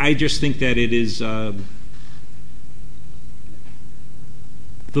I just think that it is the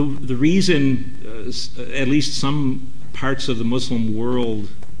reason, at least some parts of the Muslim world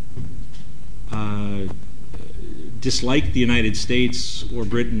dislike the United States or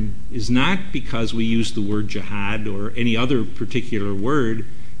Britain is not because we use the word jihad or any other particular word,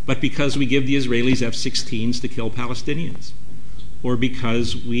 but because we give the Israelis F-16s to kill Palestinians, or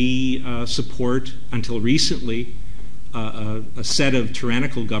because we support, until recently, a set of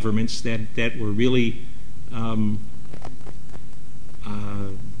tyrannical governments that were really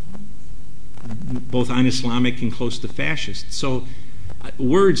both un-Islamic and close to fascist. So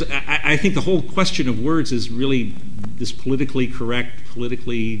words, I think the whole question of words is really this politically correct,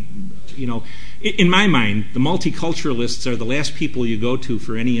 politically, in my mind, the multiculturalists are the last people you go to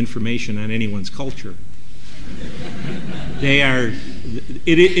for any information on anyone's culture. They are,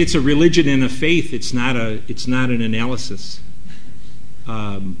 it's a religion and a faith, it's not an analysis.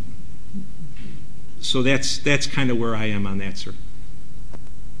 So that's kind of where I am on that, sir.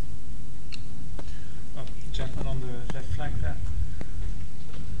 Gentleman on the left flank there.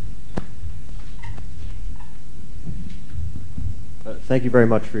 Thank you very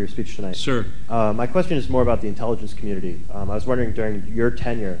much for your speech tonight. Sir. My question is more about the intelligence community. I was wondering during your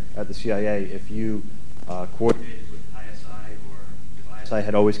tenure at the CIA if you coordinated with ISI, or if ISI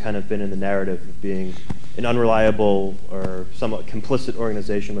had always kind of been in the narrative of being an unreliable or somewhat complicit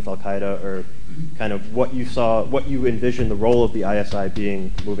organization with Al-Qaeda, or kind of what you envisioned the role of the ISI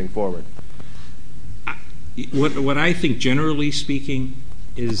being moving forward. What I think, generally speaking,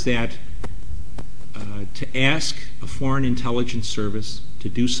 is that to ask a foreign intelligence service to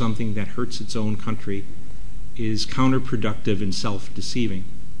do something that hurts its own country is counterproductive and self-deceiving.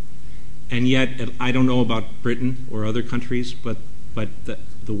 And yet, I don't know about Britain or other countries, but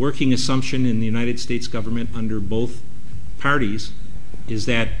the working assumption in the United States government under both parties is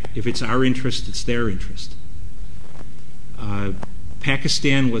that if it's our interest, it's their interest.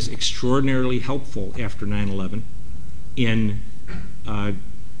 Pakistan was extraordinarily helpful after 9/11 in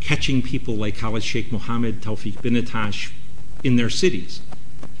catching people like Khalid Sheikh Mohammed, Tawfiq bin Attash in their cities.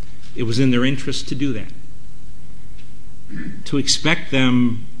 It was in their interest to do that. To expect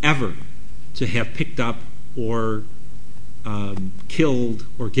them ever to have picked up or killed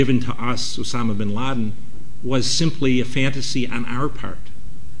or given to us Osama bin Laden was simply a fantasy on our part.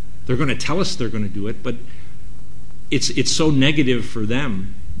 They're going to tell us they're going to do it, but it's so negative for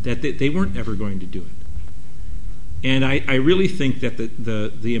them that they weren't ever going to do it. And I really think that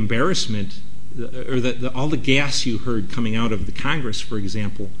the embarrassment, or all the gas you heard coming out of the Congress, for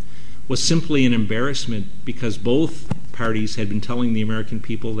example, was simply an embarrassment because both parties had been telling the American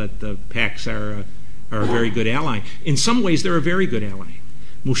people that the Pacs are a very good ally. In some ways, they're a very good ally.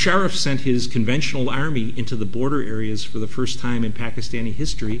 Musharraf sent his conventional army into the border areas for the first time in Pakistani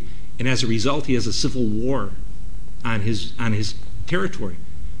history, and as a result, he has a civil war on his territory.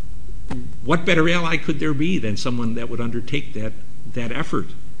 What better ally could there be than someone that would undertake that effort?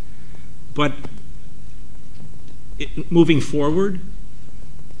 But moving forward,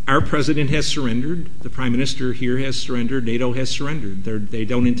 our president has surrendered. The prime minister here has surrendered. NATO has surrendered. They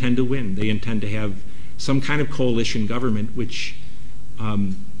don't intend to win. They intend to have some kind of coalition government, which,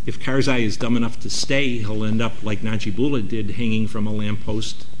 if Karzai is dumb enough to stay, he'll end up like Najibullah did, hanging from a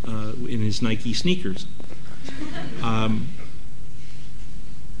lamppost in his Nike sneakers.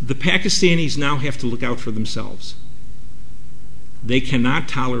 The Pakistanis now have to look out for themselves. They cannot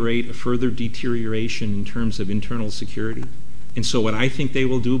tolerate a further deterioration in terms of internal security. And so what I think they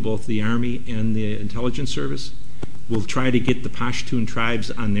will do, both the Army and the intelligence service, will try to get the Pashtun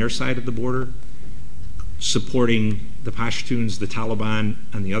tribes on their side of the border, supporting the Pashtuns, the Taliban,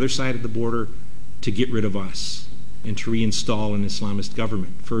 on the other side of the border, to get rid of us and to reinstall an Islamist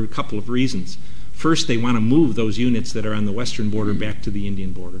government for a couple of reasons. First, they want to move those units that are on the western border back to the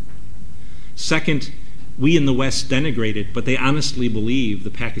Indian border. Second, we in the West denigrate it, but they honestly believe,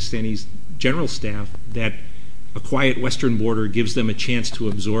 the Pakistani general staff, that a quiet western border gives them a chance to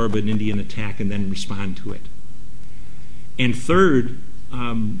absorb an Indian attack and then respond to it. And third,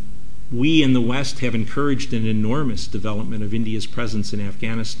 we in the West have encouraged an enormous development of India's presence in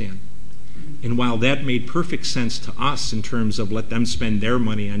Afghanistan. And while that made perfect sense to us in terms of let them spend their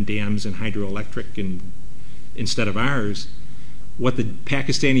money on dams and hydroelectric instead of ours, what the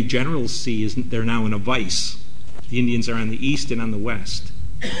Pakistani generals see is they're now in a vice. The Indians are on the east and on the west.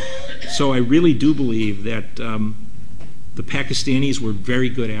 So I really do believe that the Pakistanis were very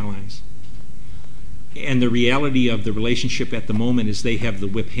good allies. And the reality of the relationship at the moment is they have the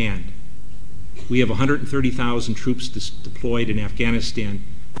whip hand. We have 130,000 troops deployed in Afghanistan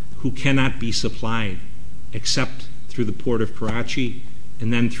who cannot be supplied except through the port of Karachi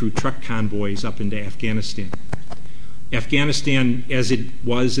and then through truck convoys up into Afghanistan. Afghanistan, as it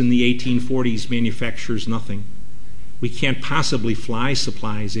was in the 1840s, manufactures nothing. We can't possibly fly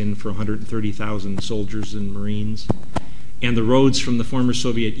supplies in for 130,000 soldiers and Marines. And the roads from the former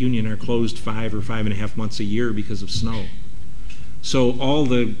Soviet Union are closed 5 or 5.5 months a year because of snow. So all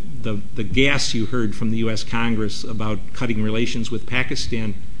the gas you heard from the U.S. Congress about cutting relations with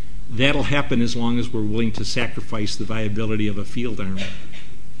Pakistan, that'll happen as long as we're willing to sacrifice the viability of a field army.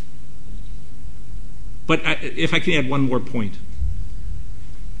 But if I can add one more point.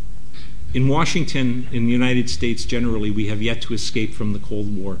 In Washington, in the United States generally, we have yet to escape from the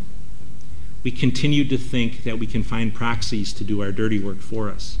Cold War. We continue to think that we can find proxies to do our dirty work for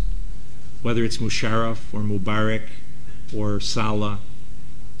us, whether it's Musharraf or Mubarak or Saleh.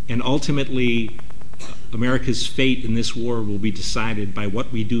 And ultimately, America's fate in this war will be decided by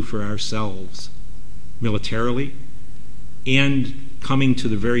what we do for ourselves militarily, and coming to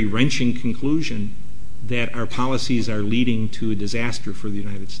the very wrenching conclusion that our policies are leading to a disaster for the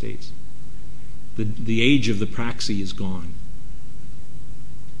United States. The age of the proxy is gone.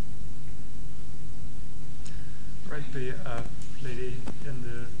 Right, the lady in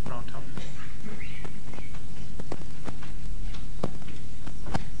the brown top.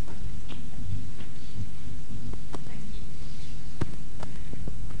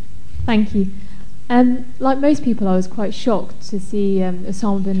 Thank you. Like most people, I was quite shocked to see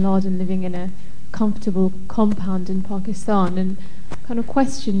Osama bin Laden living in a comfortable compound in Pakistan, and kind of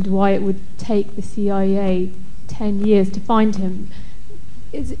questioned why it would take the CIA 10 years to find him.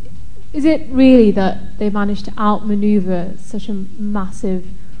 Is it really that they managed to outmaneuver such a massive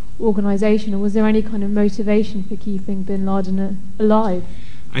organization, or was there any kind of motivation for keeping bin Laden alive?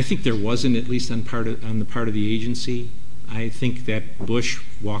 I think there wasn't, at least on the part of the agency. I think that Bush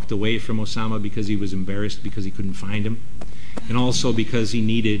walked away from Osama because he was embarrassed because he couldn't find him, and also because he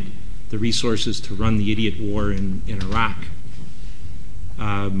needed the resources to run the idiot war in Iraq.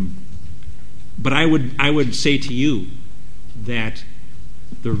 But I would say to you that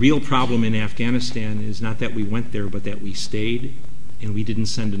the real problem in Afghanistan is not that we went there, but that we stayed and we didn't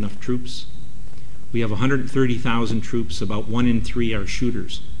send enough troops. We have 130,000 troops. About 1 in 3 are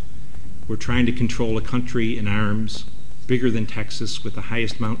shooters. We're trying to control a country in arms bigger than Texas, with the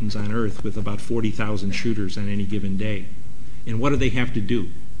highest mountains on earth, with about 40,000 shooters on any given day. And what do they have to do?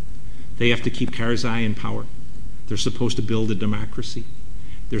 They have to keep Karzai in power. They're supposed to build a democracy.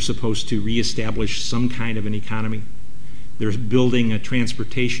 They're supposed to reestablish some kind of an economy. They're building a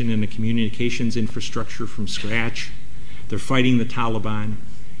transportation and a communications infrastructure from scratch. They're fighting the Taliban,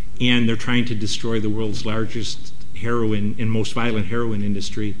 and they're trying to destroy the world's largest heroin and most violent heroin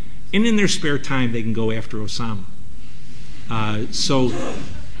industry. And in their spare time, they can go after Osama. So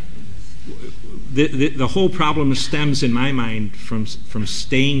the whole problem stems, in my mind, from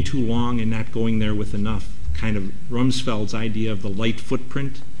staying too long and not going there with enough. Kind of Rumsfeld's idea of the light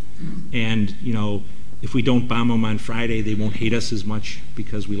footprint, and if we don't bomb them on Friday, they won't hate us as much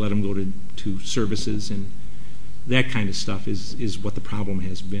because we let them go to services, and that kind of stuff is what the problem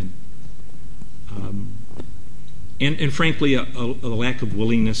has been. And frankly, a lack of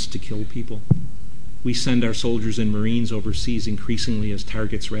willingness to kill people. We send our soldiers and Marines overseas increasingly as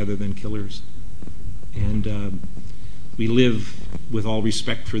targets rather than killers. And we live, with all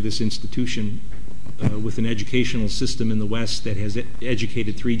respect for this institution, with an educational system in the West that has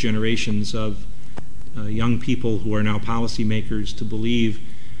educated 3 generations of young people who are now policymakers to believe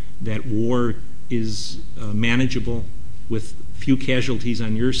that war is manageable with few casualties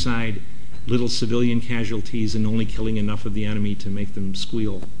on your side, little civilian casualties, and only killing enough of the enemy to make them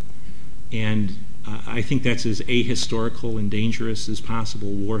squeal. And I think that's as ahistorical and dangerous as possible.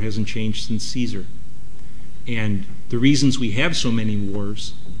 War hasn't changed since Caesar. And the reasons we have so many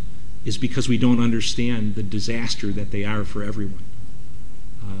wars is because we don't understand the disaster that they are for everyone.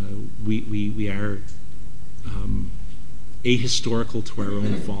 We are ahistorical to our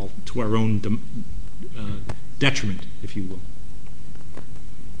own fault, to our own detriment, if you will.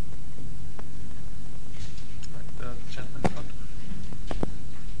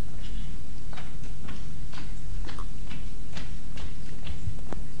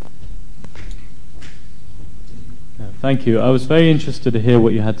 Thank you. I was very interested to hear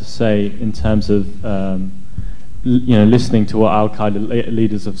what you had to say in terms of, listening to what Al-Qaeda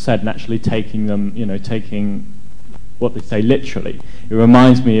leaders have said and actually taking them, taking what they say literally. It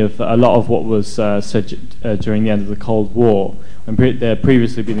reminds me of a lot of what was said during the end of the Cold War, when there had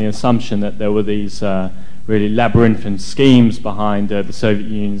previously been the assumption that there were these really labyrinthine schemes behind the Soviet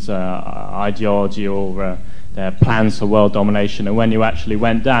Union's ideology or their plans for world domination. And when you actually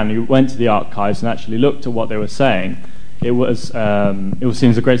went to the archives and actually looked at what they were saying, it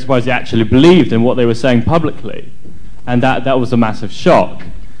seems a great surprise they actually believed in what they were saying publicly, and that was a massive shock.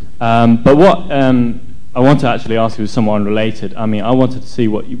 But what I want to actually ask you is somewhat unrelated. I mean, I wanted to see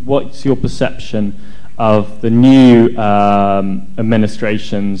what's your perception of the new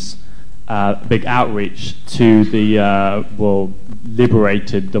administration's big outreach to the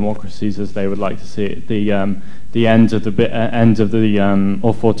liberated democracies, as they would like to see it, the end of the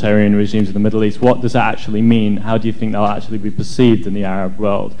authoritarian regimes in the Middle East. What does that actually mean? How do you think they'll actually be perceived in the Arab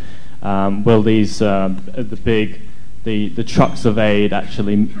world? Will these the trucks of aid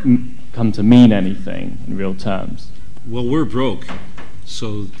actually come to mean anything in real terms? Well, we're broke,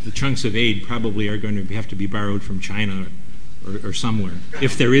 so the chunks of aid probably are going to have to be borrowed from China or somewhere,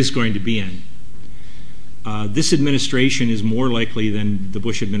 if there is going to be any. This administration is more likely than the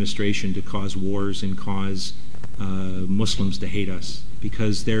Bush administration to cause wars and cause Muslims to hate us,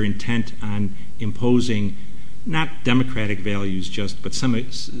 because they're intent on imposing not democratic values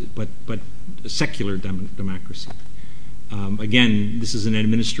but secular democracy. Again, this is an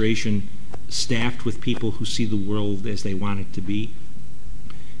administration staffed with people who see the world as they want it to be,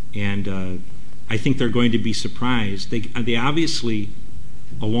 and I think they're going to be surprised. They obviously,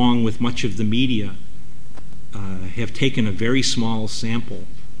 along with much of the media, have taken a very small sample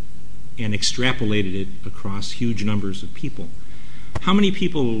and extrapolated it across huge numbers of people. How many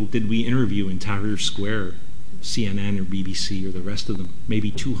people did we interview in Tahrir Square, CNN or BBC or the rest of them?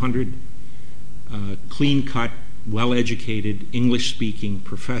 Maybe 200 clean-cut, well-educated, English-speaking,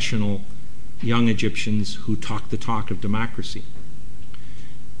 professional young Egyptians who talk the talk of democracy.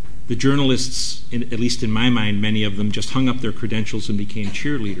 The journalists, at least in my mind, many of them just hung up their credentials and became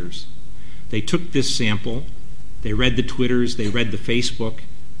cheerleaders. They took this sample, they read the Twitters, they read the Facebook,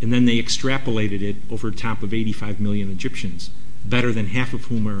 and then they extrapolated it over the top of 85 million Egyptians, better than half of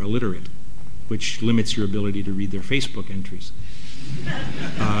whom are illiterate, which limits your ability to read their Facebook entries.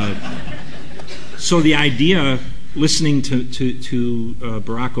 So the idea, listening to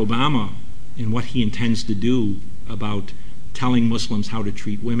Barack Obama and what he intends to do about telling Muslims how to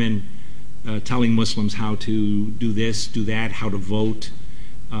treat women, telling Muslims how to do this, do that, how to vote,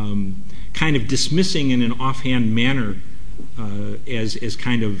 kind of dismissing in an offhand manner as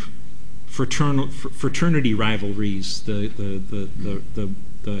kind of fraternity rivalries,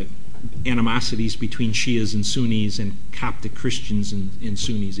 the animosities between Shias and Sunnis and Coptic Christians and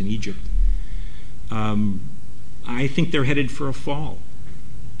Sunnis in Egypt. I think they're headed for a fall.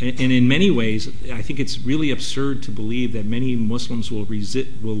 And in many ways, I think it's really absurd to believe that many Muslims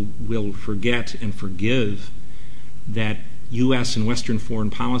will forget and forgive that U.S. and Western foreign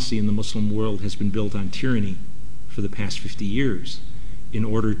policy in the Muslim world has been built on tyranny for the past 50 years in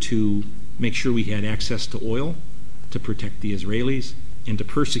order to make sure we had access to oil, to protect the Israelis and to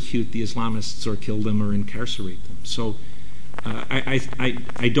persecute the Islamists or kill them or incarcerate them. So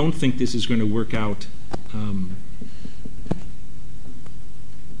I don't think this is going to work out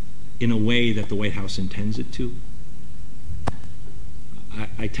in a way that the White House intends it to.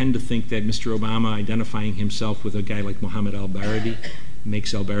 I tend to think that Mr. Obama identifying himself with a guy like Mohammed al-Baradi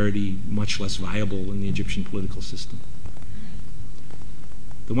makes al-Baradi much less viable in the Egyptian political system.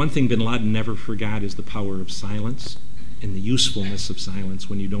 The one thing bin Laden never forgot is the power of silence and the usefulness of silence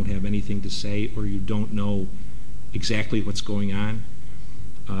when you don't have anything to say or you don't know exactly what's going on.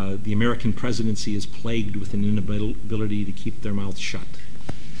 The American presidency is plagued with an inability to keep their mouths shut.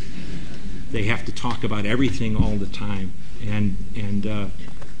 They have to talk about everything all the time. And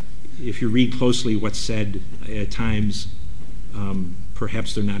if you read closely what's said at times,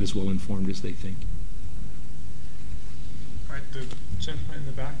 perhaps they're not as well informed as they think. All right, the gentleman in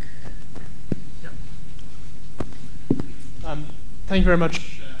the back. Yeah. Thank you very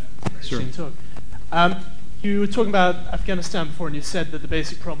much for an interesting talk. You were talking about Afghanistan before, and you said that the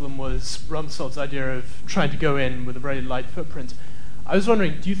basic problem was Rumsfeld's idea of trying to go in with a very light footprint. I was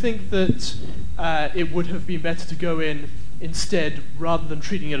wondering, do you think that it would have been better to go in instead, rather than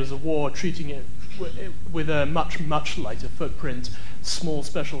treating it as a war, treating it with a much, much lighter footprint, small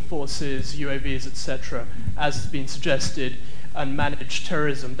special forces, UAVs, etc., as has been suggested, and manage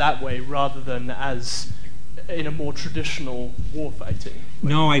terrorism that way, rather than as in a more traditional war fighting?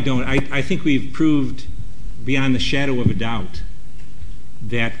 No, I don't. I think we've proved beyond the shadow of a doubt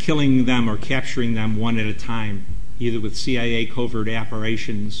that killing them or capturing them one at a time, either with CIA covert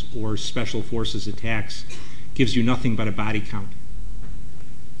operations or special forces attacks, gives you nothing but a body count.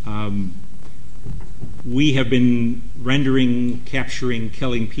 We have been rendering, capturing,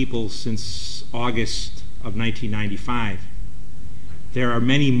 killing people since August of 1995. There are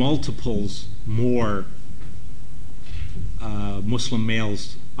many multiples more Muslim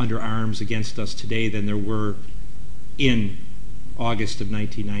males under arms against us today than there were in August of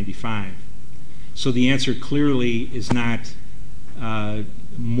 1995. So the answer clearly is not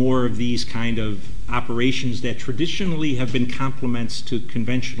more of these kind of operations that traditionally have been complements to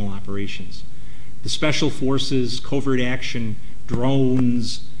conventional operations. The special forces, covert action,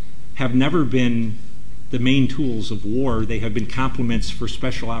 drones have never been the main tools of war. They have been complements for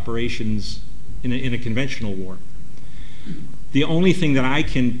special operations in a conventional war. The only thing that I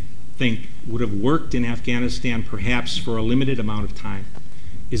can think would have worked in Afghanistan, perhaps for a limited amount of time,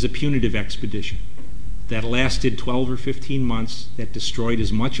 is a punitive expedition that lasted 12 or 15 months, that destroyed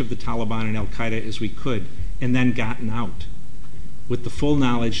as much of the Taliban and al-Qaeda as we could, and then gotten out, with the full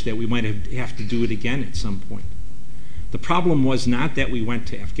knowledge that we might have to do it again at some point. The problem was not that we went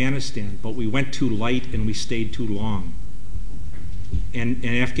to Afghanistan, but we went too light and we stayed too long. And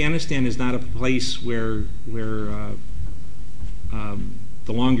Afghanistan is not a place where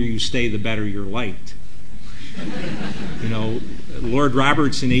the longer you stay, the better you're liked. You know, Lord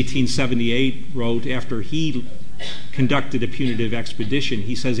Roberts in 1878 wrote, after he conducted a punitive expedition,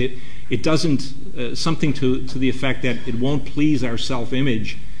 he says it doesn't, something to the effect that it won't please our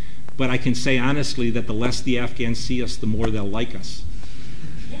self-image, but I can say honestly that the less the Afghans see us, the more they'll like us.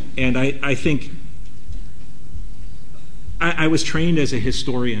 And I think I was trained as a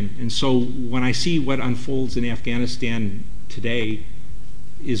historian, and so when I see what unfolds in Afghanistan today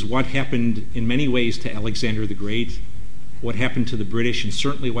is what happened in many ways to Alexander the Great, what happened to the British, and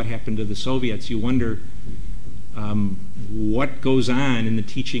certainly what happened to the Soviets. You wonder what goes on in the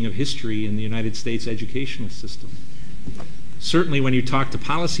teaching of history in the United States educational system. Certainly when you talk to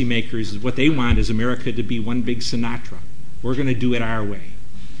policymakers, what they want is America to be one big Sinatra. We're going to do it our way.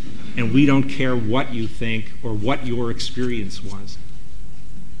 And we don't care what you think or what your experience was.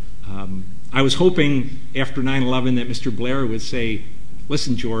 I was hoping after 9/11 that Mr. Blair would say,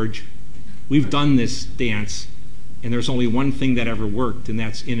 listen, George, we've done this dance, and there's only one thing that ever worked, and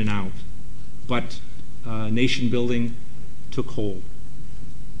that's in and out. But nation building took hold.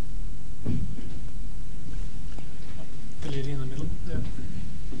 The lady in the middle. Yeah.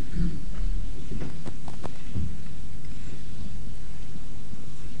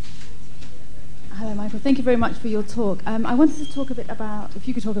 Hello, Michael. Thank you very much for your talk. I wanted to talk a bit about, if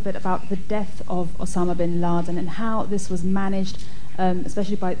you could talk a bit about the death of Osama bin Laden and how this was managed,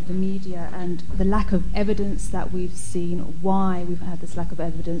 especially by the media, and the lack of evidence that we've seen, why we've had this lack of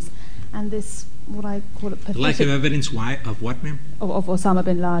evidence, and this, what I call it, pathetic... Lack of evidence, why? Of what, ma'am? Of Osama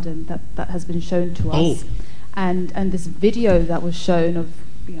bin Laden, that has been shown to us. Oh. And this video that was shown of,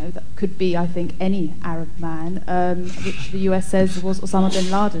 you know, that could be, I think, any Arab man, which the US says was Osama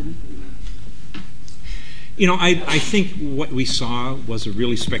bin Laden. I think what we saw was a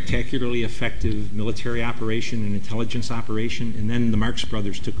really spectacularly effective military operation and intelligence operation, and then the Marx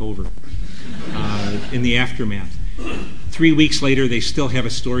Brothers took over in the aftermath. 3 weeks later, they still have a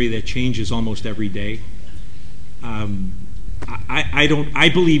story that changes almost every day. I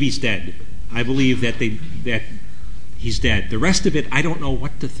believe he's dead. I believe that he's dead. The rest of it, I don't know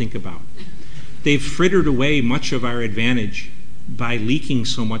what to think about. They've frittered away much of our advantage by leaking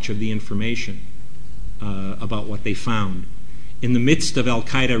so much of the information about what they found. In the midst of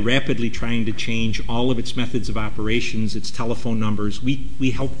Al-Qaeda rapidly trying to change all of its methods of operations, its telephone numbers,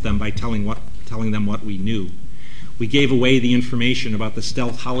 we helped them by telling them what we knew. We gave away the information about the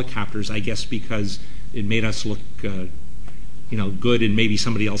stealth helicopters, I guess, because it made us look good, and maybe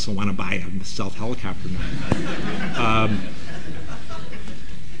somebody else will want to buy a stealth helicopter now.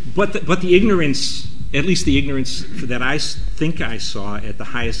 But the ignorance, at least the ignorance that I think I saw at the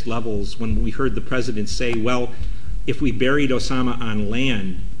highest levels when we heard the president say, well, if we buried Osama on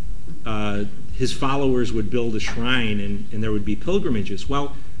land, his followers would build a shrine and there would be pilgrimages.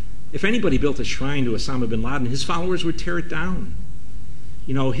 Well, if anybody built a shrine to Osama bin Laden, his followers would tear it down.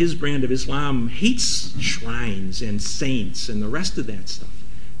 His brand of Islam hates shrines and saints and the rest of that stuff.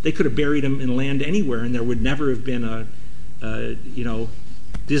 They could have buried him in land anywhere, and there would never have been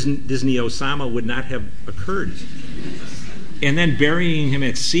Disney Osama would not have occurred. And then burying him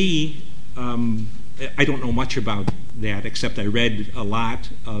at sea, I don't know much about that, except I read a lot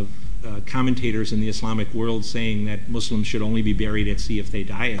of commentators in the Islamic world saying that Muslims should only be buried at sea if they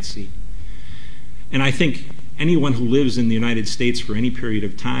die at sea. And I think anyone who lives in the United States for any period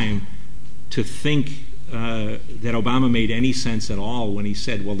of time, to think that Obama made any sense at all when he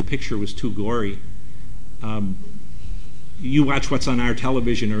said, well, the picture was too gory. You watch what's on our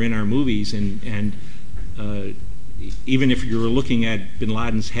television or in our movies, and even if you were looking at bin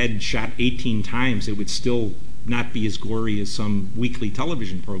Laden's head shot 18 times, it would still not be as gory as some weekly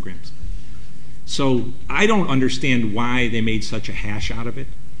television programs. So I don't understand why they made such a hash out of it,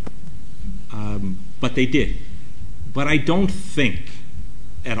 but they did. But I don't think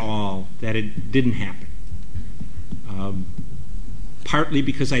at all that it didn't happen. Partly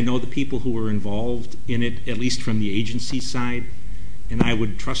because I know the people who were involved in it, at least from the agency side, and I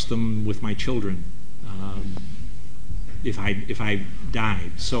would trust them with my children if I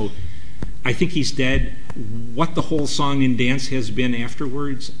died. So I think he's dead. What the whole song and dance has been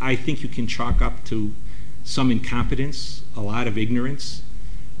afterwards, I think you can chalk up to some incompetence, a lot of ignorance,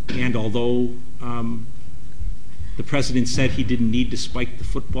 and although the president said he didn't need to spike the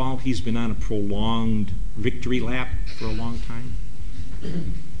football, he's been on a prolonged victory lap for a long time.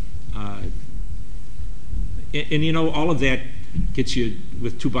 And all of that gets you,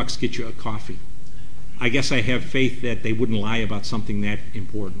 with $2 gets you a coffee. I guess I have faith that they wouldn't lie about something that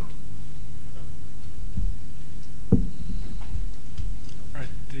important. All right,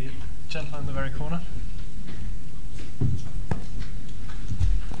 the gentleman in the very corner.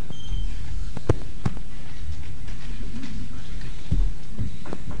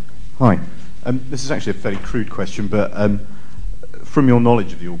 Hi. This is actually a fairly crude question, but from your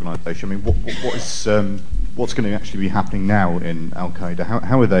knowledge of the organisation, I mean, what's going to actually be happening now in Al-Qaeda?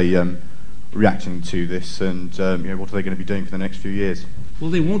 How are they reacting to this, and what are they going to be doing for the next few years? Well,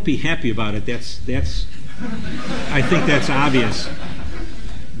 they won't be happy about it. That's I think that's obvious.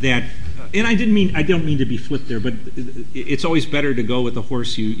 That, and I don't mean to be flip there, but it's always better to go with the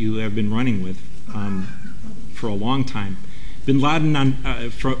horse you have been running with for a long time. Bin Laden,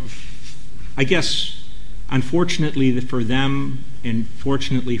 I guess, unfortunately for them and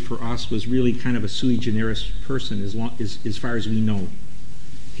fortunately for us, was really kind of a sui generis person as far as we know.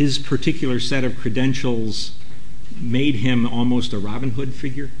 His particular set of credentials made him almost a Robin Hood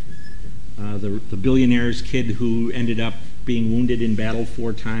figure. The billionaire's kid who ended up being wounded in battle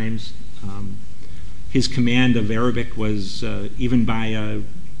 4 times. His command of Arabic was, even by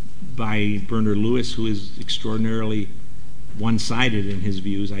Bernard Lewis, who is extraordinarily one-sided in his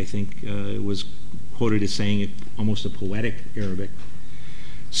views, I think, was quoted as saying it almost a poetic Arabic.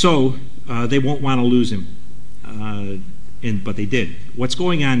 So they won't want to lose him, but they did. What's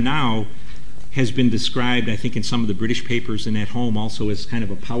going on now has been described, I think, in some of the British papers and at home also as kind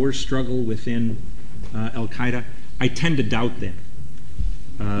of a power struggle within Al-Qaeda. I tend to doubt that.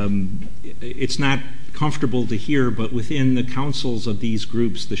 It's not comfortable to hear, but within the councils of these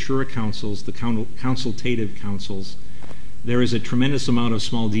groups, the Scheuer councils, the consultative councils, there is a tremendous amount of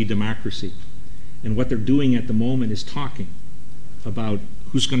small d democracy. And what they're doing at the moment is talking about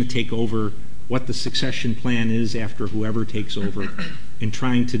who's going to take over, what the succession plan is after whoever takes over, and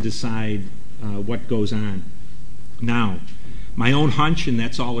trying to decide what goes on. Now, my own hunch, and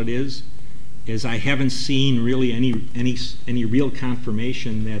that's all it is is I haven't seen really any real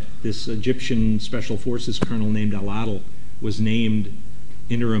confirmation that this Egyptian Special Forces colonel named Al-Adil was named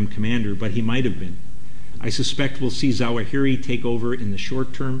interim commander, but he might have been. I suspect we'll see Zawahiri take over in the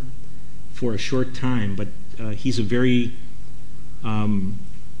short term for a short time, but he's a very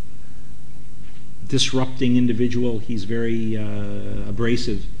disrupting individual. He's very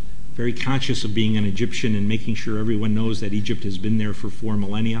abrasive, very conscious of being an Egyptian and making sure everyone knows that Egypt has been there for 4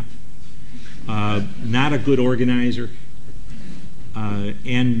 millennia. Not a good organizer.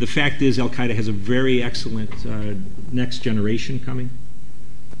 And the fact is, Al-Qaeda has a very excellent next generation coming.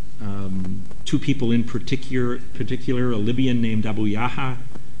 2 people in particular, a Libyan named Abu Yaha,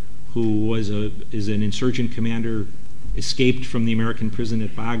 who is an insurgent commander, escaped from the American prison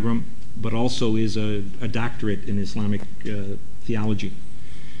at Bagram, but also is a doctorate in Islamic theology.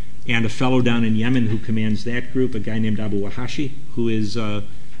 And a fellow down in Yemen who commands that group, a guy named Abu Wahashi, who is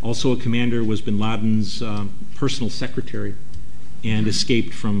also a commander, was bin Laden's personal secretary, and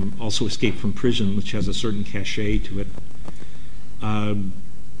also escaped from prison, which has a certain cachet to it.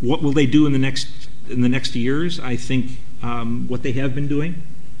 What will they do in the next years? I think what they have been doing,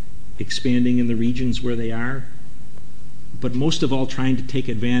 expanding in the regions where they are, but most of all trying to take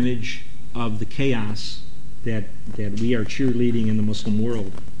advantage of the chaos that we are cheerleading in the Muslim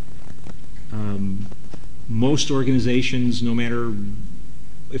world. Most organizations, no matter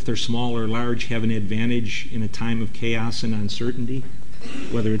if they're small or large, have an advantage in a time of chaos and uncertainty,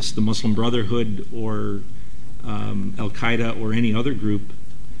 whether it's the Muslim Brotherhood or Al-Qaeda or any other group.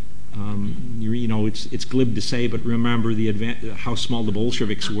 It's glib to say, but remember how small the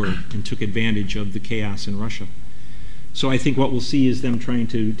Bolsheviks were and took advantage of the chaos in Russia. So I think what we'll see is them trying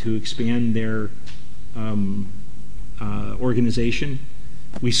to expand their organization.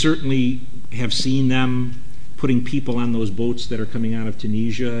 We certainly have seen them putting people on those boats that are coming out of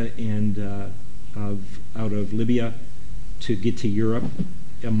Tunisia and out of Libya to get to Europe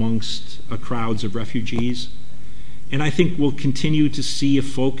amongst crowds of refugees. And I think we'll continue to see a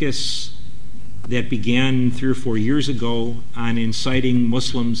focus that began 3 or 4 years ago on inciting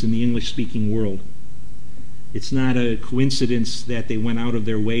Muslims in the English-speaking world. It's not a coincidence that they went out of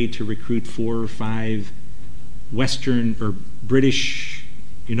their way to recruit 4 or 5 Western or British,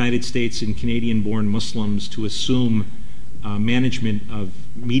 United States and Canadian-born Muslims to assume management of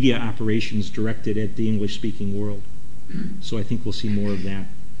media operations directed at the English-speaking world. So I think we'll see more of that.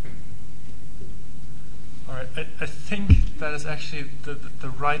 All right, I think that is actually the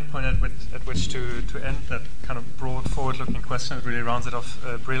right point at which to end that kind of broad, forward-looking question. It really rounds it off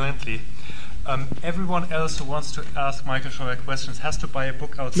brilliantly. Everyone else who wants to ask Michael Scheuer questions has to buy a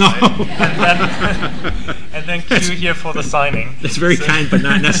book outside and then queue here for the signing. That's very kind, but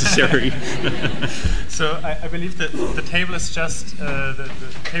not necessary. So I believe that the table is just the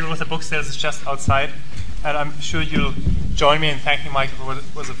table with the book sales is just outside, and I'm sure you'll join me in thanking Michael for what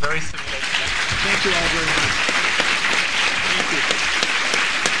was a very stimulating. Thank you all very much. Thank you.